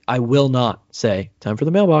 I will not say, time for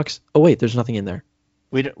the mailbox. Oh, wait, there's nothing in there.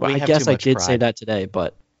 I guess I did say that today,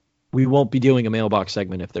 but we won't be doing a mailbox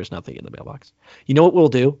segment if there's nothing in the mailbox. You know what we'll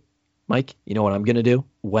do, Mike? You know what I'm going to do?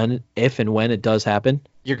 If and when it does happen?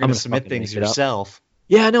 You're going to submit things yourself.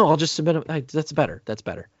 Yeah, no, I'll just submit them. That's better.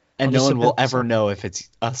 And no one will ever know if it's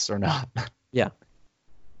us or not. Yeah.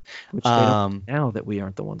 Which they don't now that we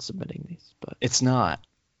aren't the ones submitting these. But it's not.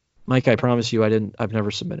 Mike, I promise you I've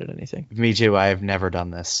never submitted anything. Me too. I have never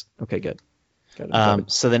done this. Okay, good.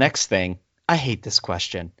 So the next thing, I hate this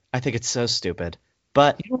question. I think it's so stupid.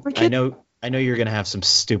 But I know you're going to have some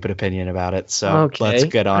stupid opinion about it, so let's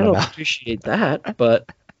get on about it. I don't appreciate that, but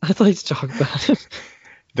I'd like to talk about it.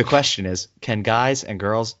 The question is, can guys and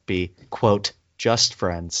girls be, quote, just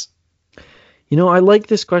friends? I like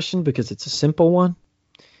this question because it's a simple one.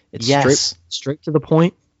 It's straight to the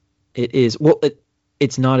point. It is,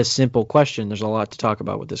 it's not a simple question. There's a lot to talk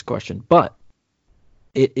about with this question, but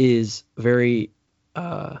it is very,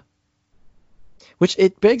 which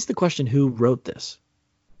it begs the question, who wrote this?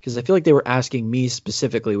 Because I feel like they were asking me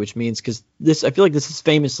specifically, which means, I feel like this is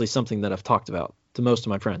famously something that I've talked about to most of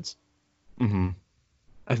my friends. Mm-hmm.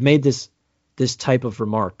 I've made this type of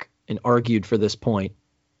remark and argued for this point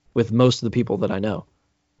with most of the people that I know.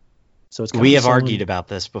 So we have argued about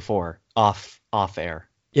this before, off air.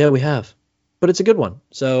 Yeah, we have. But it's a good one.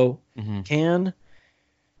 So can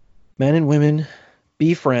men and women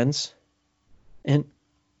be friends? And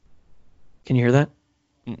can you hear that?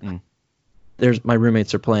 Mm-mm. My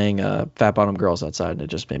roommates are playing Fat Bottom Girls outside, and it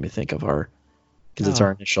just made me think of because it's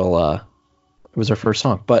our initial, it was our first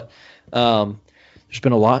song. But there's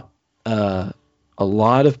been a lot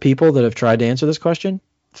of people that have tried to answer this question.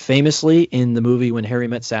 Famously in the movie When Harry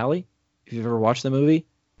Met Sally. If you've ever watched the movie,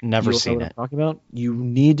 never seen it. I'm talking about. You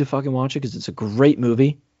need to fucking watch it because it's a great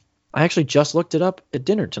movie. I actually just looked it up at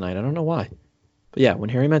dinner tonight. I don't know why, but yeah, When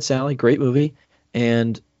Harry Met Sally, great movie.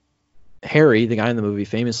 And Harry, the guy in the movie,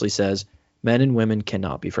 famously says, "Men and women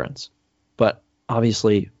cannot be friends." But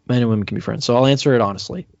obviously, men and women can be friends. So I'll answer it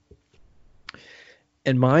honestly.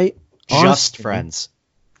 And my just friends.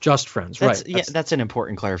 Just friends, right? Yeah, that's an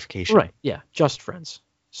important clarification. Right. Yeah, just friends.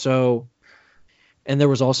 So, and there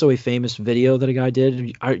was also a famous video that a guy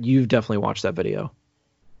did. You've definitely watched that video.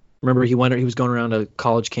 Remember, he was going around a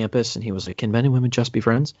college campus and he was like, "Can men and women just be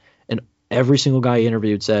friends?" And every single guy he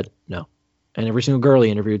interviewed said no, and every single girl he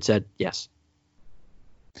interviewed said yes.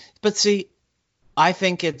 But see, I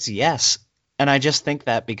think it's yes, and I just think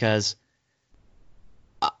that because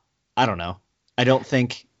I don't know. I don't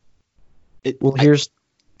think.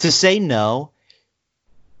 To say no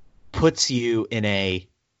puts you in a.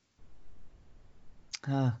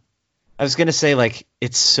 I was gonna say like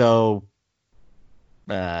it's so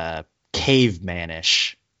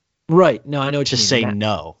cavemanish. Right. No, I know what you mean. To say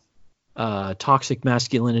no. Toxic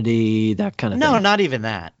masculinity, that kind of thing. No, not even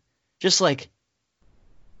that. Just like.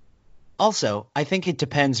 Also, I think it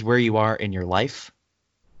depends where you are in your life.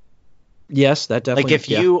 Yes, that definitely. Like if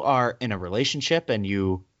you are in a relationship and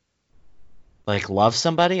you like love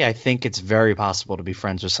somebody, I think it's very possible to be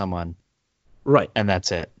friends with someone. Right. And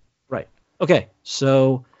that's it. Right. Okay.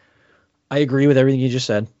 So I agree with everything you just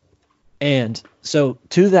said. And so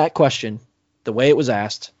to that question, the way it was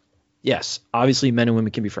asked, yes, obviously men and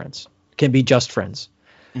women can be friends, can be just friends.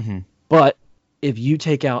 Mm-hmm. But if you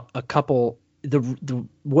take out a couple,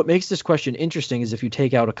 what makes this question interesting is if you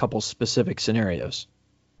take out a couple specific scenarios.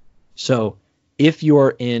 So if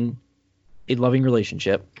you're in a loving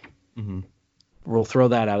relationship, mm-hmm. we'll throw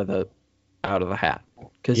that out of the hat.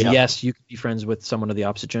 Because yes, you can be friends with someone of the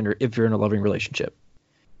opposite gender if you're in a loving relationship.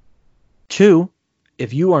 2,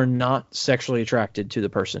 if you are not sexually attracted to the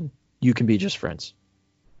person, you can be just friends.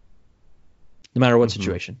 No matter what mm-hmm.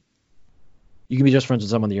 situation. You can be just friends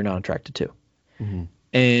with someone that you're not attracted to.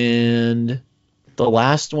 Mm-hmm. And the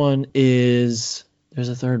last one is, there's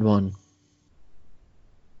a third one.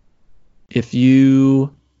 If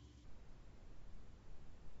you,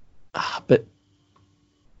 but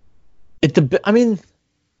if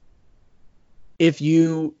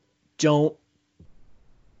you don't,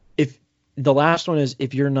 if the last one is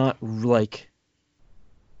if you're not like,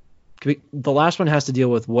 the last one has to deal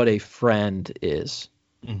with what a friend is.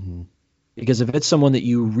 Mm-hmm. Because if it's someone that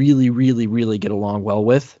you really, really, really get along well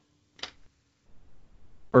with,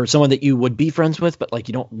 or someone that you would be friends with, but like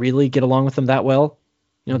you don't really get along with them that well,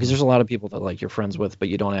 you know, because there's a lot of people that like you're friends with, but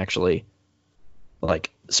you don't actually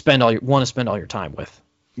like want to spend all your time with.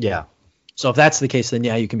 Yeah. So if that's the case, then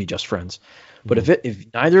yeah, you can be just friends. But if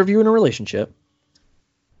neither of you are in a relationship,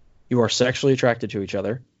 you are sexually attracted to each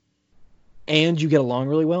other, and you get along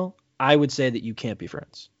really well, I would say that you can't be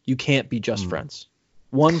friends. You can't be just friends.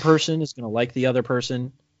 One person is going to like the other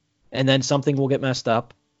person, and then something will get messed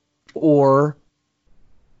up, or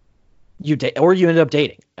you end up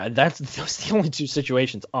dating. That's the only two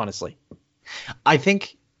situations, honestly. I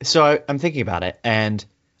think so. I'm thinking about it, and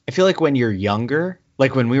I feel like when you're younger,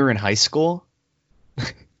 like when we were in high school,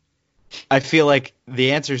 I feel like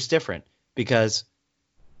the answer is different because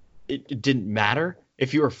it didn't matter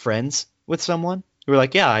if you were friends with someone. You were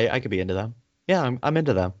like, yeah, I could be into them. Yeah, I'm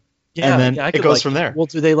into them. Yeah, and then it goes from there. Well,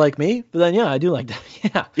 do they like me? But then, yeah, I do like them.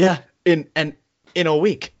 Yeah. Yeah. In a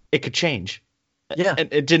week, it could change. Yeah.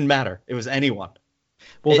 And it didn't matter. It was anyone.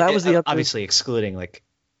 Well, that was the other... obviously excluding like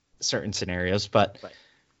certain scenarios, but right.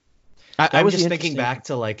 I'm just thinking back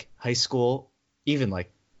to like high school, even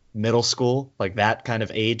like middle school, like that kind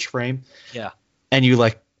of age frame. Yeah. And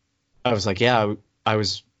I was like, yeah, I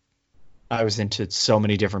was into so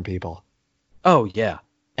many different people. Oh yeah.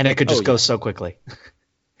 And it could just go so quickly.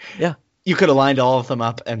 Yeah. You could have lined all of them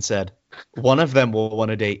up and said, one of them will want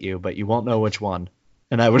to date you, but you won't know which one.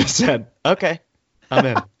 And I would have said, okay, I'm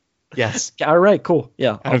in. Yes. All right, cool.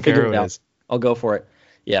 Yeah. I'll figure it out. I'll go for it.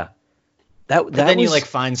 Yeah. You like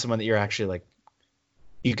find someone that you're actually like,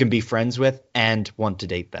 you can be friends with and want to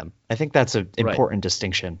date them. I think that's an important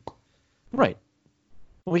distinction. Right.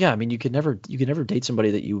 Well, yeah. I mean, you could never date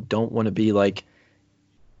somebody that you don't want to be like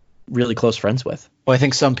really close friends with. Well, I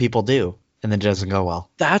think some people do. And then it doesn't go well.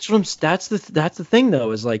 That's the thing though,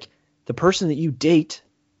 is like the person that you date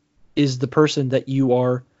is the person that you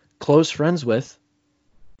are close friends with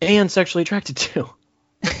and sexually attracted to.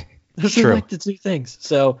 Those are like the two things.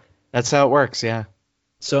 So that's how it works, yeah.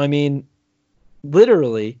 So I mean,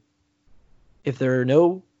 literally, if there are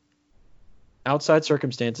no outside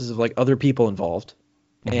circumstances of like other people involved,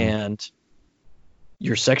 and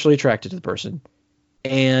you're sexually attracted to the person,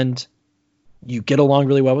 and you get along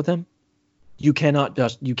really well with them, you cannot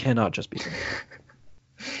just be friends.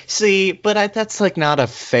 See, but that's like not a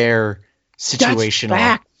fair situational. That's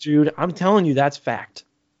fact, dude. I'm telling you, that's fact.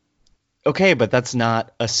 Okay, but that's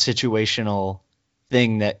not a situational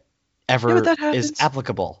thing that ever is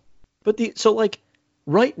applicable. But so like,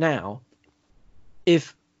 right now,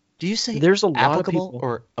 if do you say there's a lot applicable of people,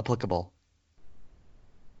 or applicable?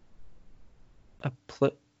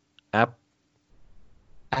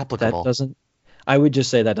 Applicable. That doesn't. I would just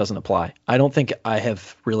say that doesn't apply. I don't think I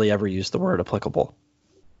have really ever used the word applicable.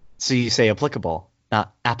 So you say applicable,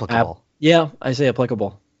 not applicable. Yeah, I say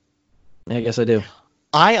applicable. I guess I do.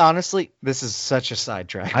 I honestly, this is such a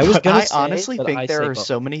sidetrack. I honestly think there are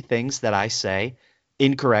so many things that I say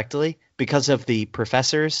incorrectly because of the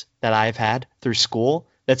professors that I've had through school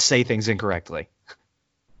that say things incorrectly.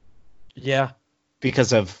 Yeah.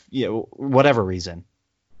 Because of, whatever reason.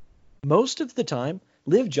 Most of the time,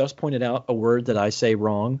 Liv just pointed out a word that I say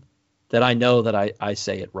wrong, that I know that I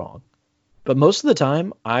say it wrong. But most of the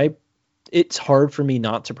time, it's hard for me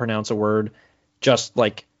not to pronounce a word just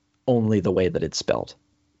like only the way that it's spelled.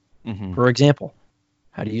 Mm-hmm. For example,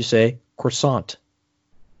 how do you say croissant?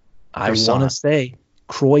 I want to say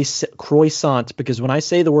croissant because when I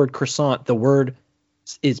say the word croissant, the word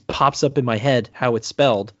pops up in my head how it's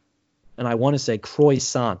spelled, and I want to say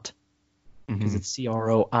croissant because it's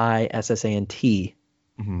Croissant.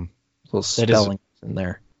 Mm-hmm. Little spelling in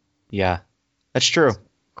there. Yeah, that's true.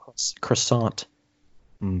 Croissant.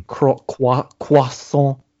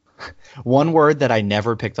 Croissant. One word that I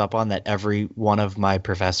never picked up on that every one of my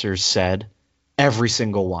professors said, every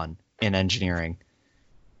single one in engineering,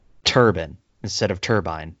 turbine instead of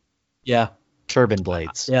turbine. Yeah. Turbine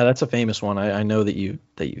blades. Yeah, that's a famous one. I know that you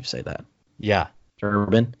say that. Yeah.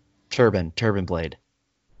 Turbine blade.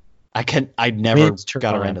 I never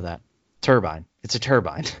got around to that. Turbine. It's a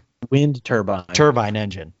turbine. Wind turbine. Turbine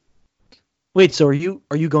engine. Wait, so are you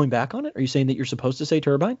going back on it? Are you saying that you're supposed to say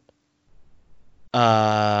turbine?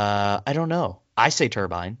 I don't know. I say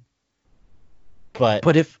turbine.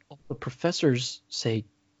 But if all the professors say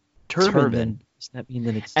turbine, then does that mean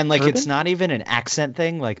that it's and turbine? It's not even an accent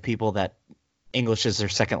thing, like people that English is their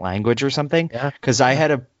second language or something. Yeah. Because I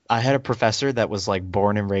had a professor that was like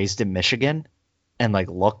born and raised in Michigan and like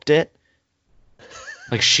looked it.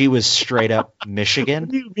 Like she was straight up Michigan.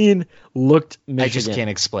 What do you mean looked Michigan? I just can't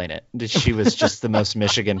explain it. She was just the most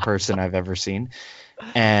Michigan person I've ever seen.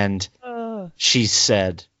 And she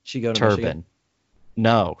said she go to turbine. Michigan?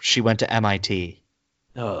 No, she went to MIT.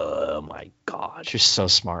 Oh my God. She's so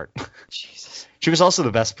smart. Jesus. She was also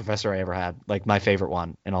the best professor I ever had. Like my favorite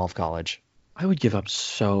one in all of college. I would give up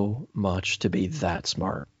so much to be that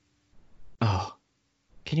smart. Oh,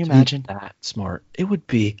 can you imagine? That smart. It would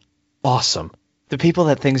be awesome. The people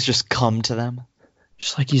that things just come to them.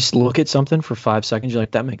 Just like you look at something for 5 seconds, you're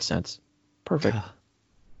like, that makes sense. Perfect.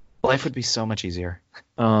 Life would be so much easier.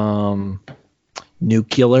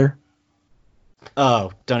 Nuclear.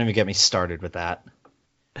 Oh, don't even get me started with that.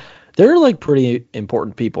 There are like pretty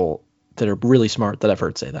important people that are really smart that I've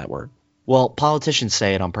heard say that word. Well, politicians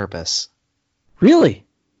say it on purpose. Really?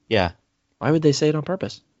 Yeah. Why would they say it on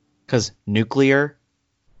purpose? Because nuclear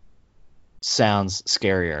sounds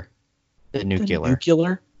scarier than nuclear.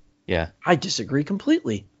 Nuclear? Yeah. I disagree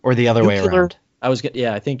completely. Or the other way around.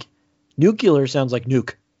 I think nuclear sounds like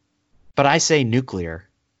nuke. But I say nuclear.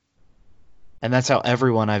 And that's how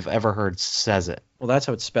everyone I've ever heard says it. Well, that's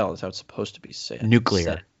how it's spelled. That's how it's supposed to be said.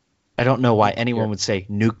 Nuclear. I don't know why anyone would say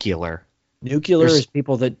nuclear. Nuclear is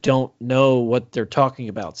people that don't know what they're talking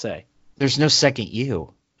about say. There's no second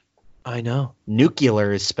U. I know.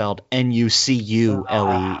 Nuclear is spelled Nuclear.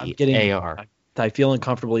 I feel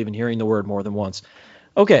uncomfortable even hearing the word more than once.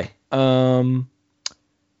 Okay. So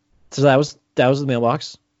that was the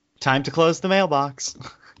mailbox. Time to close the mailbox.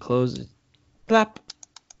 Close it. Blap.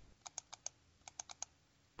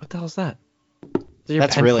 What the hell is that?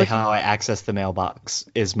 That's really how I access the mailbox,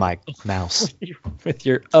 is my mouse. With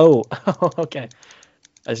your okay.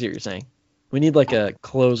 I see what you're saying. We need like a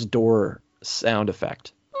closed door sound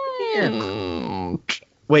effect.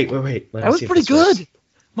 Wait. That was pretty good.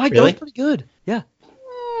 Mike, that was pretty good. Yeah.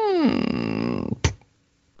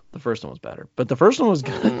 The first one was better, but the first one was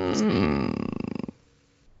good.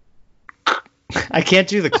 I can't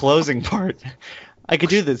do the closing part. I could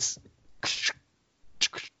do this.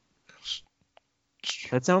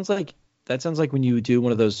 That sounds like when you do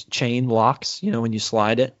one of those chain locks, when you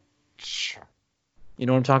slide it. You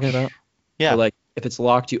know what I'm talking about? Yeah. So like if it's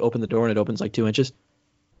locked, you open the door and it opens like 2 inches.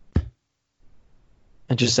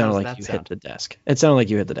 It just sounded like you hit the desk. It sounded like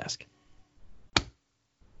you hit the desk.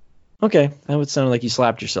 Okay, that would sound like you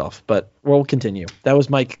slapped yourself, but we'll continue. That was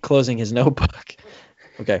Mike closing his notebook.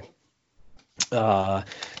 Okay. So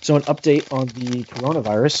an update on the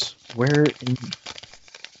coronavirus. Where in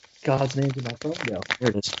God's name did my phone go? There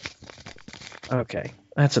it is. Okay,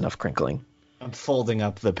 that's enough crinkling. I'm folding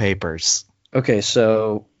up the papers. Okay,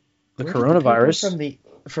 so the coronavirus.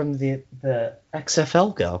 from the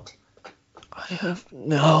XFL go? I have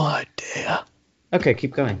no idea. Okay,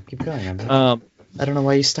 keep going. I don't know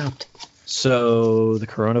why you stopped. So the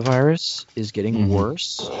coronavirus is getting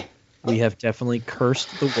worse. We have definitely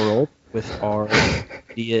cursed the world with our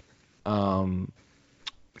idiot,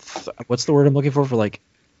 what's the word I'm looking for like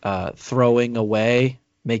throwing away,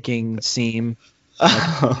 making seem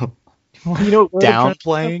like,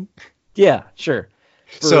 downplaying? Yeah, sure.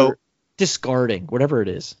 So discarding, whatever it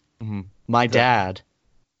is. My dad,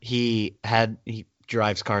 he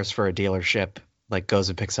drives cars for a dealership, like goes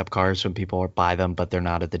and picks up cars when people buy them, but they're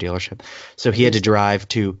not at the dealership. So he had to drive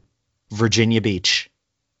to Virginia Beach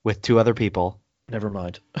with 2 other people. Never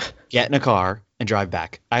mind. Get in a car and drive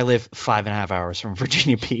back. I live 5.5 hours from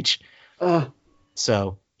Virginia Beach.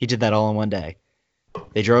 So he did that all in one day.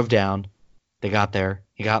 They drove down. They got there.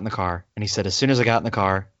 He got in the car. And he said, as soon as I got in the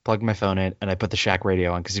car, plugged my phone in, and I put the Shack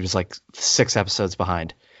radio on because he was like 6 episodes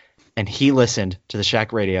behind. And he listened to the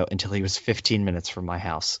Shack radio until he was 15 minutes from my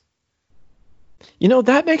house.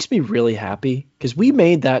 That makes me really happy because we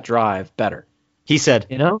made that drive better. He said,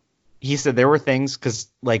 there were things because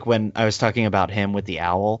like when I was talking about him with the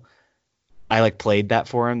owl, I like played that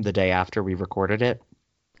for him the day after we recorded it.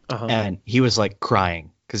 And he was like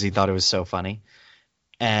crying because he thought it was so funny.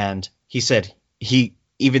 And he said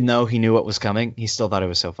even though he knew what was coming, he still thought it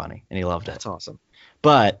was so funny and he loved it. That's awesome.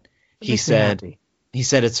 But he said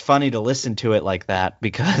it's funny to listen to it like that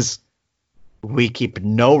because we keep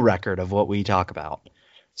no record of what we talk about.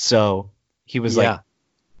 So he was like,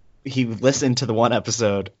 he listened to the one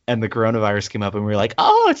episode and the coronavirus came up and we were like,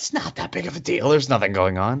 oh, it's not that big of a deal. There's nothing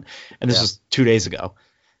going on. And this was 2 days ago.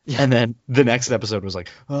 Yeah. And then the next episode was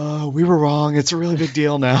like, oh, we were wrong. It's a really big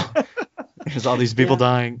deal now. There's all these people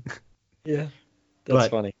dying. Yeah. That's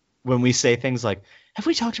funny. When we say things like, have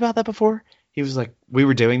we talked about that before? He was like, we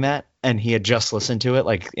were doing that. And he had just listened to it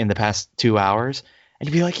like in the past 2 hours. And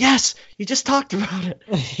he'd be like, yes, you just talked about it.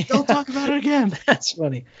 Don't talk about it again. That's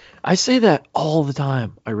funny. I say that all the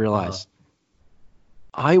time, I realize.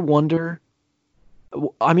 I wonder,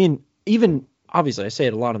 I mean, even, obviously I say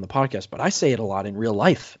it a lot on the podcast, but I say it a lot in real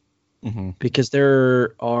life. Because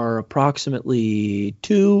there are approximately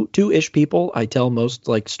two-ish people I tell most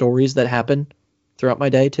like stories that happen throughout my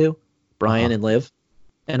day to, Brian and Liv.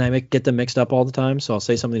 And I get them mixed up all the time. So I'll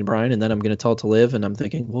say something to Brian and then I'm going to tell it to Liv. And I'm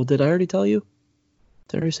thinking, well, did I already tell you?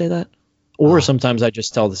 Did I already say that? Or sometimes I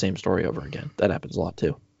just tell the same story over again. That happens a lot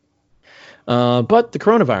too. But the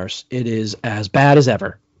coronavirus, it is as bad as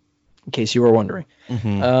ever, in case you were wondering.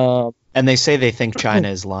 And they say they think China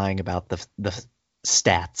is lying about the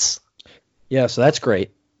stats. Yeah, so that's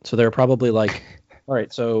great. So they're probably like, all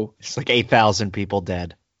right, so... It's like 8,000 people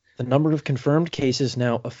dead. The number of confirmed cases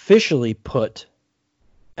now officially put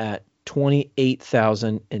at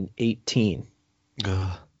 28,018.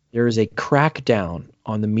 There is a crackdown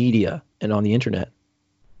on the media and on the internet.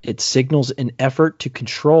 It signals an effort to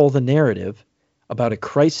control the narrative about a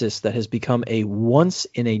crisis that has become a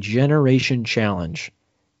once-in-a-generation challenge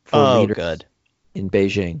for leaders in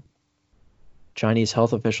Beijing. Chinese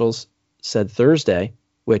health officials said Thursday,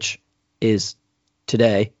 which is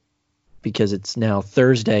today, because it's now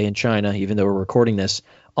Thursday in China, even though we're recording this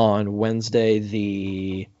on Wednesday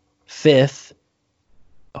the 5th.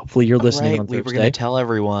 Hopefully you're listening on Thursday. We were going to tell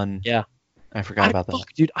everyone. Yeah. I forgot about that.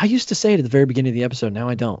 Dude, I used to say it at the very beginning of the episode. Now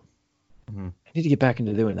I don't. I need to get back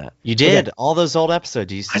into doing that. You did. Okay. All those old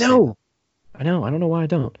episodes you used to say. I know. I don't know why I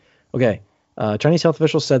don't. Okay. Chinese health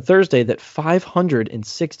officials said Thursday that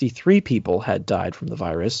 563 people had died from the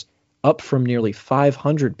virus, up from nearly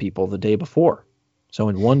 500 people the day before. So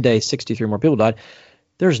in one day, 63 more people died.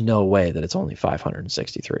 There's no way that it's only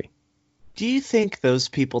 563. Do you think those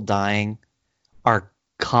people dying are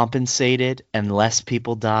compensated and less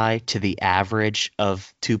people die to the average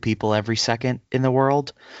of 2 people every second in the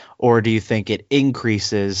world? Or do you think it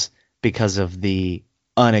increases because of the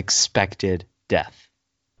unexpected death?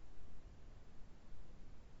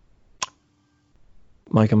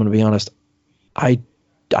 Mike, I'm going to be honest. I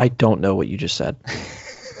don't know what you just said.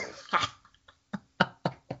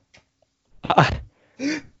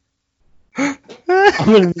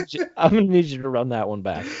 I'm gonna need you to run that one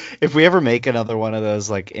back. If we ever make another one of those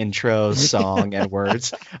like intro song and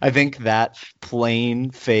words, I think that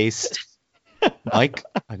plain-faced Mike,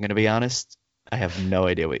 I'm gonna be honest, I have no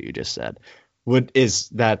idea what you just said.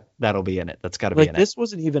 That'll be in it. That's got to be in it. This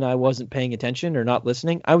wasn't even I wasn't paying attention or not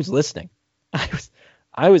listening. I was listening.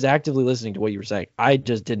 I was actively listening to what you were saying. I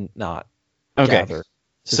just did not gather.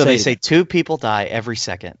 So they say 2 people die every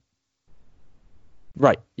second.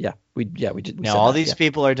 Right. Yeah. We did. Now all these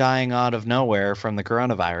people are dying out of nowhere from the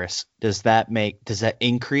coronavirus. Does that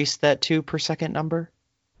increase that 2 per second number?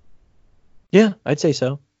 Yeah, I'd say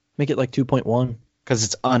so. Make it like 2.1. Because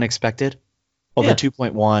it's unexpected. Although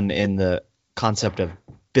 2.1 in the concept of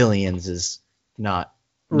billions is not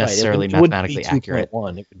necessarily mathematically accurate. It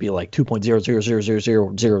would be like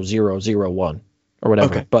 2.000000001 or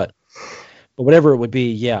whatever. Okay. But whatever it would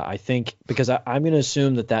be, yeah, I think because I'm going to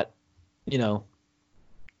assume that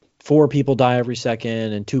 4 people die every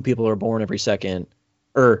second and 2 people are born every second,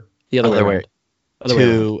 or the other way around.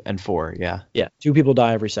 2 and 4, yeah. Yeah, 2 people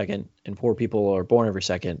die every second and 4 people are born every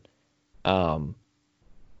second. I'm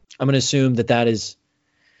going to assume that's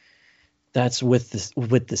with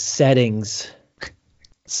the settings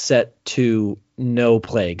set to no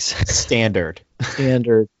plagues. Standard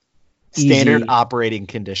easy, operating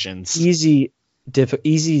conditions. Easy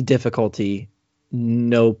difficulty,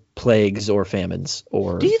 no plagues or famines.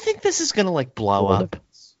 Or do you think this is going to like blow up?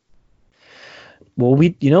 Well,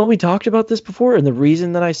 we talked about this before, and the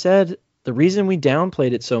reason we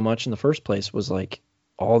downplayed it so much in the first place was like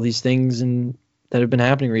all these things that have been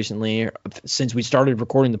happening recently since we started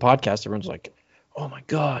recording the podcast. Everyone's like, "Oh my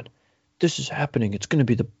God, this is happening. It's going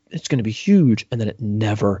to be huge," and then it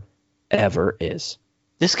never, ever is.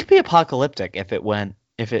 This could be apocalyptic if it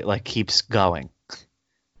like keeps going.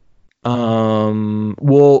 Although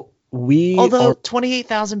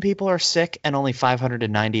 28,000 people are sick and only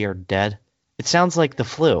 590 are dead, it sounds like the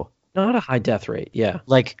flu. Not a high death rate, yeah.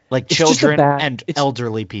 Like children and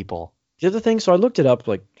elderly people. The other thing, so I looked it up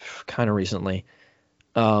like kind of recently.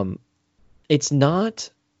 It's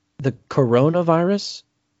not the coronavirus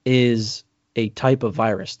is a type of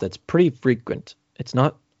virus that's pretty frequent. It's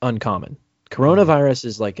not uncommon. Coronavirus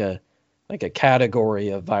is like a category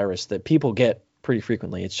of virus that people get pretty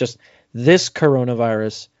frequently. It's just this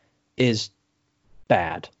coronavirus is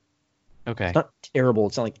bad. Okay. It's not terrible.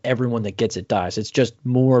 It's not like everyone that gets it dies. It's just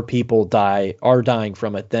more people are dying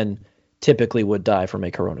from it than typically would die from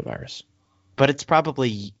a coronavirus. But it's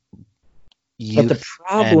probably youth but the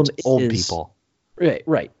problem and old is, people.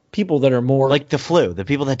 Right. People that are more like the flu. The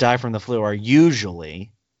people that die from the flu are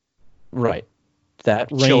usually right.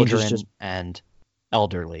 That range children is just, and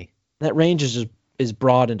elderly. That range is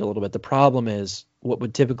broadened a little bit. The problem is what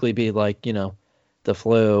would typically be like, the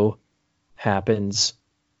flu happens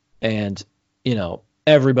and,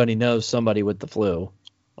 everybody knows somebody with the flu.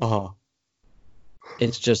 Uh-huh.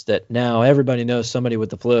 It's just that now everybody knows somebody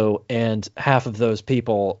with the flu, and half of those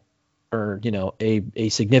people are, a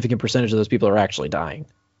significant percentage of those people are actually dying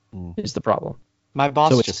is the problem. My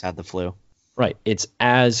boss just had the flu. Right. It's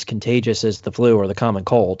as contagious as the flu or the common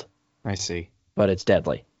cold. I see. But it's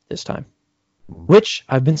deadly this time, which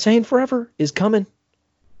I've been saying forever is coming.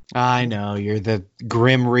 I know. You're the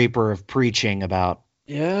grim reaper of preaching about.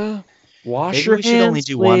 Yeah. Wash Maybe your we hands, should only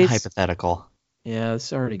do please. one hypothetical. Yeah,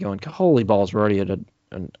 it's already going. Holy balls, we're already at an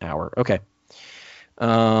hour. Okay.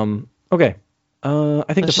 Okay. I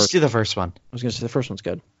think Let's just do the first one. I was going to say the first one's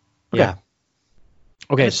good. Okay. Yeah.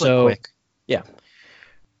 Okay, so quick. Yeah.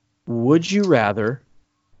 Would you rather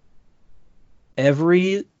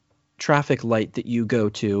every traffic light that you go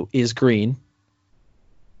to is green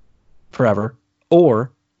forever,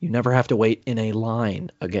 or you never have to wait in a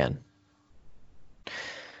line again?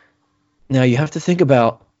 Now you have to think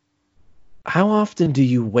about how often do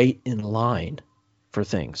you wait in line for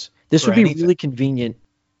things? This would be really convenient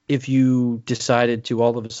if you decided to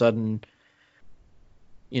all of a sudden,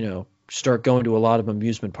 start going to a lot of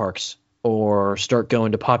amusement parks or start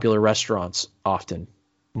going to popular restaurants often.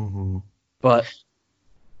 Mm-hmm. But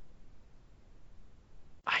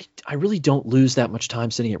I really don't lose that much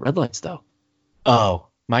time sitting at red lights, though. Oh,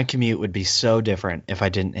 my commute would be so different if I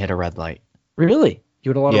didn't hit a red light. Really? You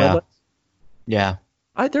had a lot of red lights? Yeah.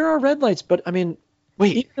 There are red lights, but I mean,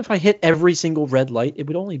 wait. Even if I hit every single red light, it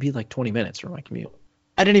would only be like 20 minutes for my commute.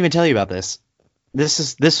 I didn't even tell you about this.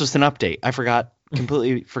 This was an update. I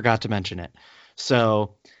completely forgot to mention it.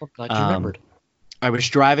 So, glad you remembered. I was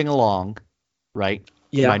driving along, right?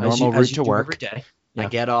 Yeah, my normal route to work. Every day. Yeah. I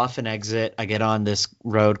get off an exit. I get on this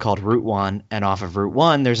road called Route 1, and off of Route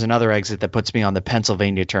 1, there's another exit that puts me on the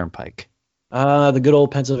Pennsylvania Turnpike. The good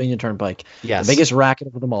old Pennsylvania Turnpike. Yes. The biggest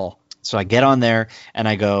racket of them all. So I get on there, and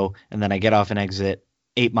I go, and then I get off an exit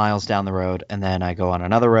 8 miles down the road, and then I go on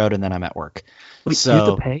another road, and then I'm at work. Wait, so you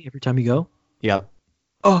have to pay every time you go? Yep.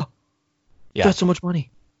 Oh, yeah. That's so much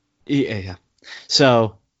money. Yeah.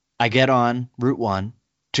 So I get on Route 1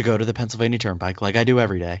 to go to the Pennsylvania Turnpike like I do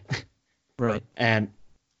every day. Right. And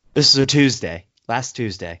this is last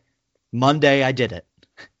Tuesday. Monday, I did it.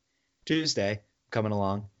 Tuesday, coming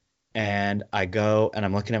along, and I go, and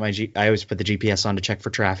I'm looking at I always put the GPS on to check for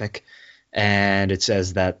traffic, and it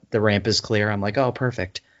says that the ramp is clear. I'm like, oh,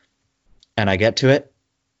 perfect. And I get to it,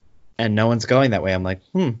 and no one's going that way. I'm like,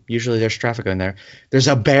 usually there's traffic going there. There's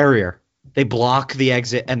a barrier. They block the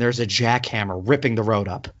exit, and there's a jackhammer ripping the road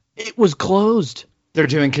up. It was closed. They're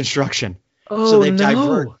doing construction. Oh, so they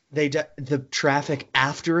no. The traffic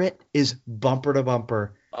after it is bumper to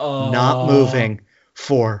bumper, not moving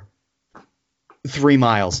for 3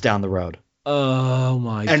 miles down the road. Oh,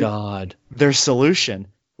 my God. Their solution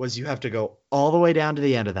was you have to go all the way down to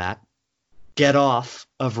the end of that, get off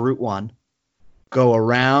of Route 1, go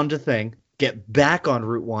around a thing, get back on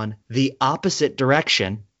Route 1, the opposite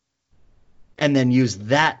direction, and then use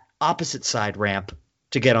that opposite side ramp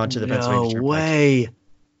to get onto the Pennsylvania Turnpike. No way.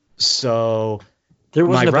 So there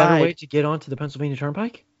wasn't a better way to get onto the Pennsylvania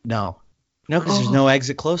Turnpike? No, because there's no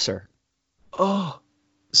exit closer. Oh.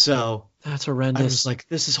 So that's horrendous. I was like,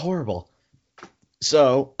 this is horrible.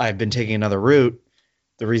 So I've been taking another route.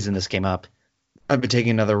 The reason this came up, I've been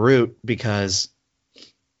taking another route because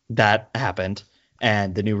that happened,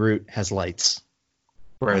 and the new route has lights,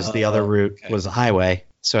 whereas the other route was a highway,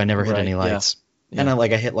 so I never hit any lights. Yeah. And I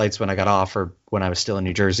hit lights when I got off or when I was still in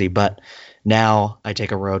New Jersey, but now I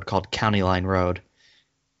take a road called County Line Road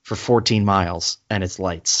for 14 miles, and it's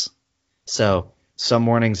lights. So some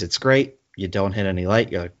mornings it's great. You don't hit any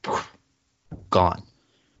light. You're like, poof, gone.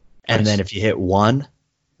 And then if you hit one,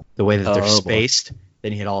 the way that they're spaced,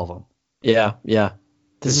 then you hit all of them. Yeah, yeah.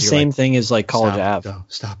 This is the same thing as like College Ave.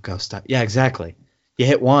 Go, stop. Yeah, exactly. You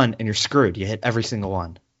hit one and you're screwed. You hit every single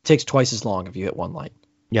one. It takes twice as long if you hit one light.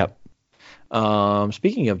 Yep.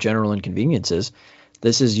 Speaking of general inconveniences,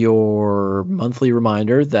 this is your monthly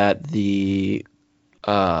reminder that the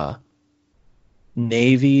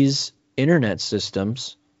Navy's internet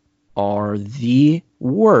systems are the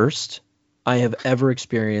worst I have ever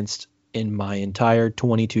experienced in my entire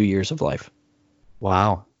 22 years of life.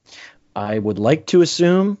 Wow. I would like to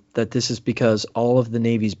assume that this is because all of the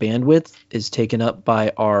Navy's bandwidth is taken up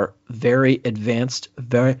by our very advanced,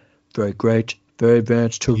 very, very great, very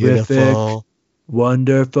advanced, terrific, beautiful,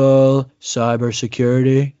 wonderful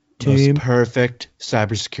cybersecurity team. Most perfect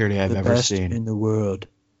cybersecurity I've ever seen. The best in the world.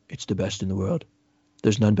 It's the best in the world.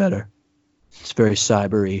 There's none better. It's very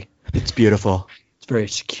cybery. It's beautiful. It's very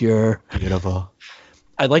secure. Beautiful.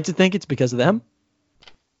 I'd like to think it's because of them.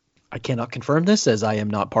 I cannot confirm this as I am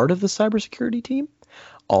not part of the cybersecurity team.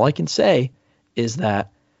 All I can say is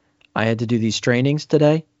that I had to do these trainings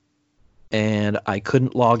today, and I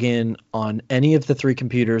couldn't log in on any of the 3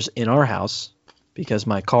 computers in our house because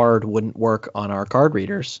my card wouldn't work on our card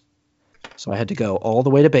readers. So I had to go all the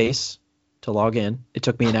way to base to log in. It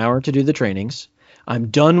took me an hour to do the trainings.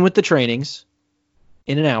 I'm done with the trainings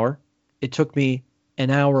in an hour. It took me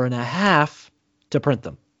an hour and a half to print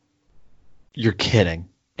them. You're kidding.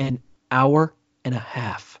 An hour and a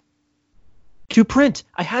half to print.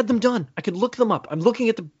 I had them done. I could look them up. I'm looking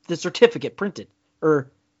at the certificate printed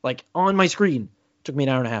or like on my screen. It took me an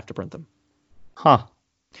hour and a half to print them. Huh.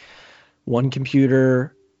 One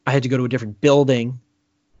computer, I had to go to a different building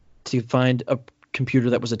to find a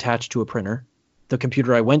computer that was attached to a printer. The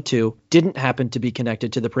computer I went to didn't happen to be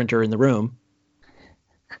connected to the printer in the room.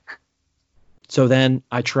 So then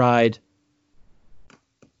I tried,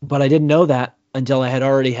 but I didn't know that until I had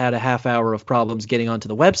already had a half hour of problems getting onto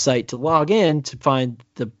the website to log in to find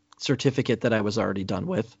the certificate that I was already done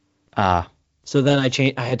with. So then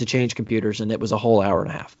I had to change computers, and it was a whole hour and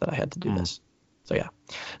a half that I had to do this. So yeah,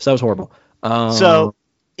 so that was horrible. So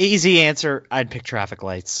easy answer, I'd pick traffic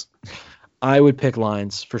lights. I would pick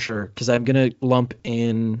lines for sure because I'm gonna lump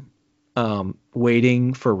in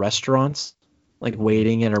waiting for restaurants, like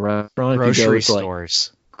waiting in a restaurant. Grocery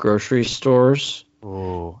stores. Grocery stores.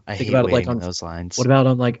 Oh, I hate waiting on those lines. What about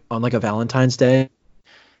on a Valentine's Day?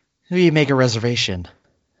 Who you make a reservation?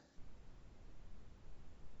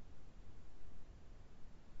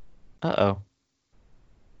 Uh-oh.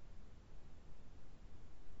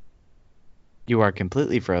 You are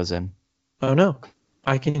completely frozen. Oh no.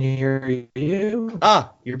 I can hear you.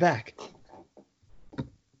 Ah, you're back.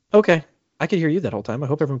 Okay. I could hear you that whole time. I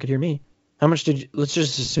hope everyone could hear me. How much did you... Let's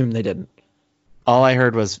just assume they didn't. All I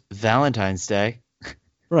heard was Valentine's Day.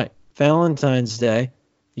 Right. Valentine's Day.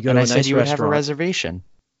 You go to a nice restaurant. You would have a reservation.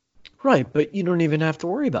 Right, but you don't even have to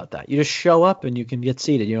worry about that. You just show up and you can get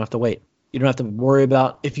seated. You don't have to wait. You don't have to worry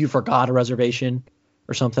about if you forgot a reservation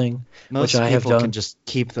or something. Most which I have people done. Can just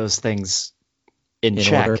keep those things in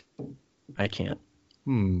check. Order. I can't.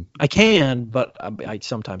 I can, but I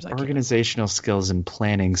sometimes I can't. Organizational skills and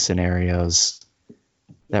planning scenarios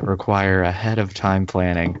that require ahead of time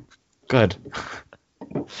planning. Good.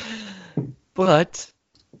 But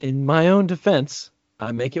in my own defense,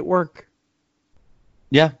 I make it work.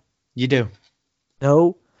 Yeah, you do.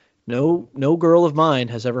 No girl of mine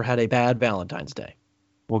has ever had a bad Valentine's Day.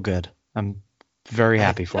 Well, good. I'm very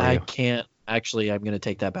happy for you. I can't actually. I'm going to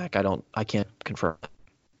take that back. I can't confirm. I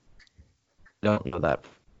don't know that.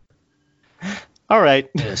 All right.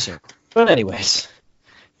 But anyways,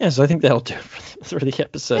 yeah. So I think that'll do for the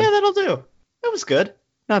episode. Yeah, that'll do. That was good.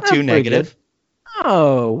 Not too negative.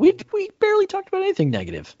 Oh, we barely talked about anything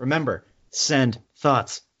negative. Remember, send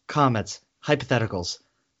thoughts, comments, hypotheticals,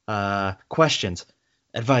 questions,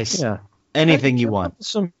 advice, anything you want.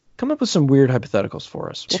 Come up with some weird hypotheticals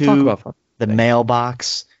for us. We'll talk about the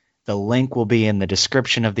mailbox. The link will be in the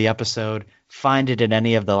description of the episode. Find it in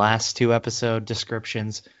any of the last 2 episode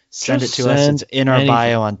descriptions. Send it to us. It's in our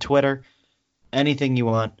bio on Twitter. Anything you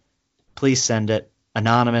want, please send it.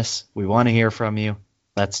 Anonymous. We want to hear from you.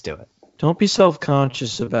 Let's do it. Don't be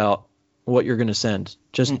self-conscious about what you're going to send.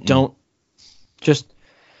 Just don't. Just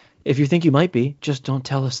if you think you might be, just don't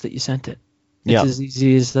tell us that you sent it. It's as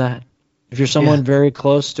easy as that. If you're someone very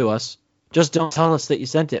close to us, just don't tell us that you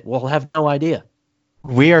sent it. We'll have no idea.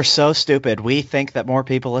 We are so stupid. We think that more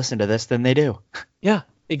people listen to this than they do. Yeah,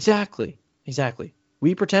 exactly. Exactly.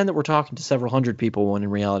 We pretend that we're talking to several hundred people when in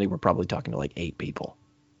reality we're probably talking to like 8 people.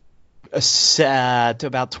 To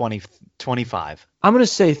about 20, 25. I'm going to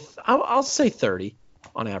say, I'll say 30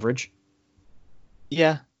 on average.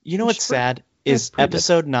 Yeah. You know what's sad is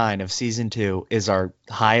episode 9 of season 2 is our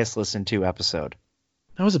highest listened to episode.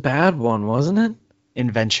 That was a bad one, wasn't it?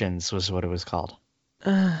 Inventions was what it was called.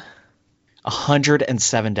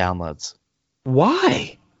 107 downloads.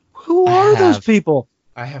 Why? Who are those people?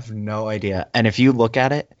 I have no idea. And if you look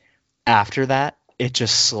at it, after that, it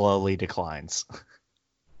just slowly declines.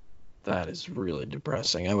 That is really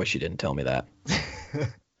depressing. I wish you didn't tell me that.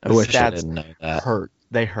 I wish I didn't know that.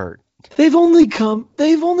 They hurt. They've only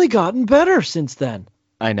gotten better since then.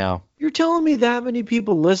 I know. You're telling me that many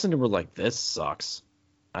people listened and were like, this sucks.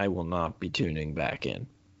 I will not be tuning back in.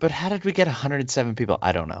 But how did we get 107 people?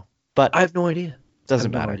 I don't know. But I have no idea.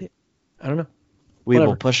 Doesn't matter. I don't know. We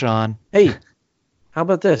will push on. Hey, how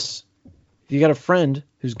about this? If you got a friend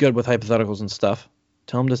who's good with hypotheticals and stuff,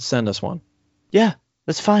 tell him to send us one. Yeah,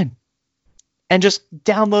 that's fine. And just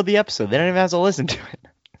download the episode. They don't even have to listen to it.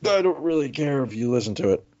 I don't really care if you listen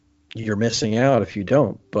to it. You're missing out if you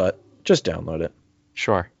don't, but just download it.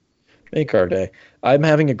 Sure. Make our day. I'm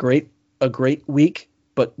having a great week,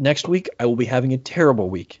 but next week I will be having a terrible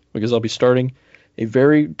week because I'll be starting a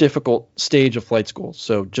very difficult stage of flight school.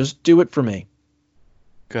 So just do it for me.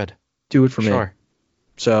 Good. Do it for me. Sure.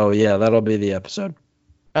 So yeah, that'll be the episode.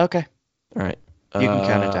 Okay. All right. You can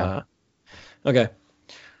count it down. Okay.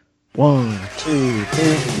 1, 2,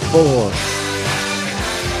 3, 4.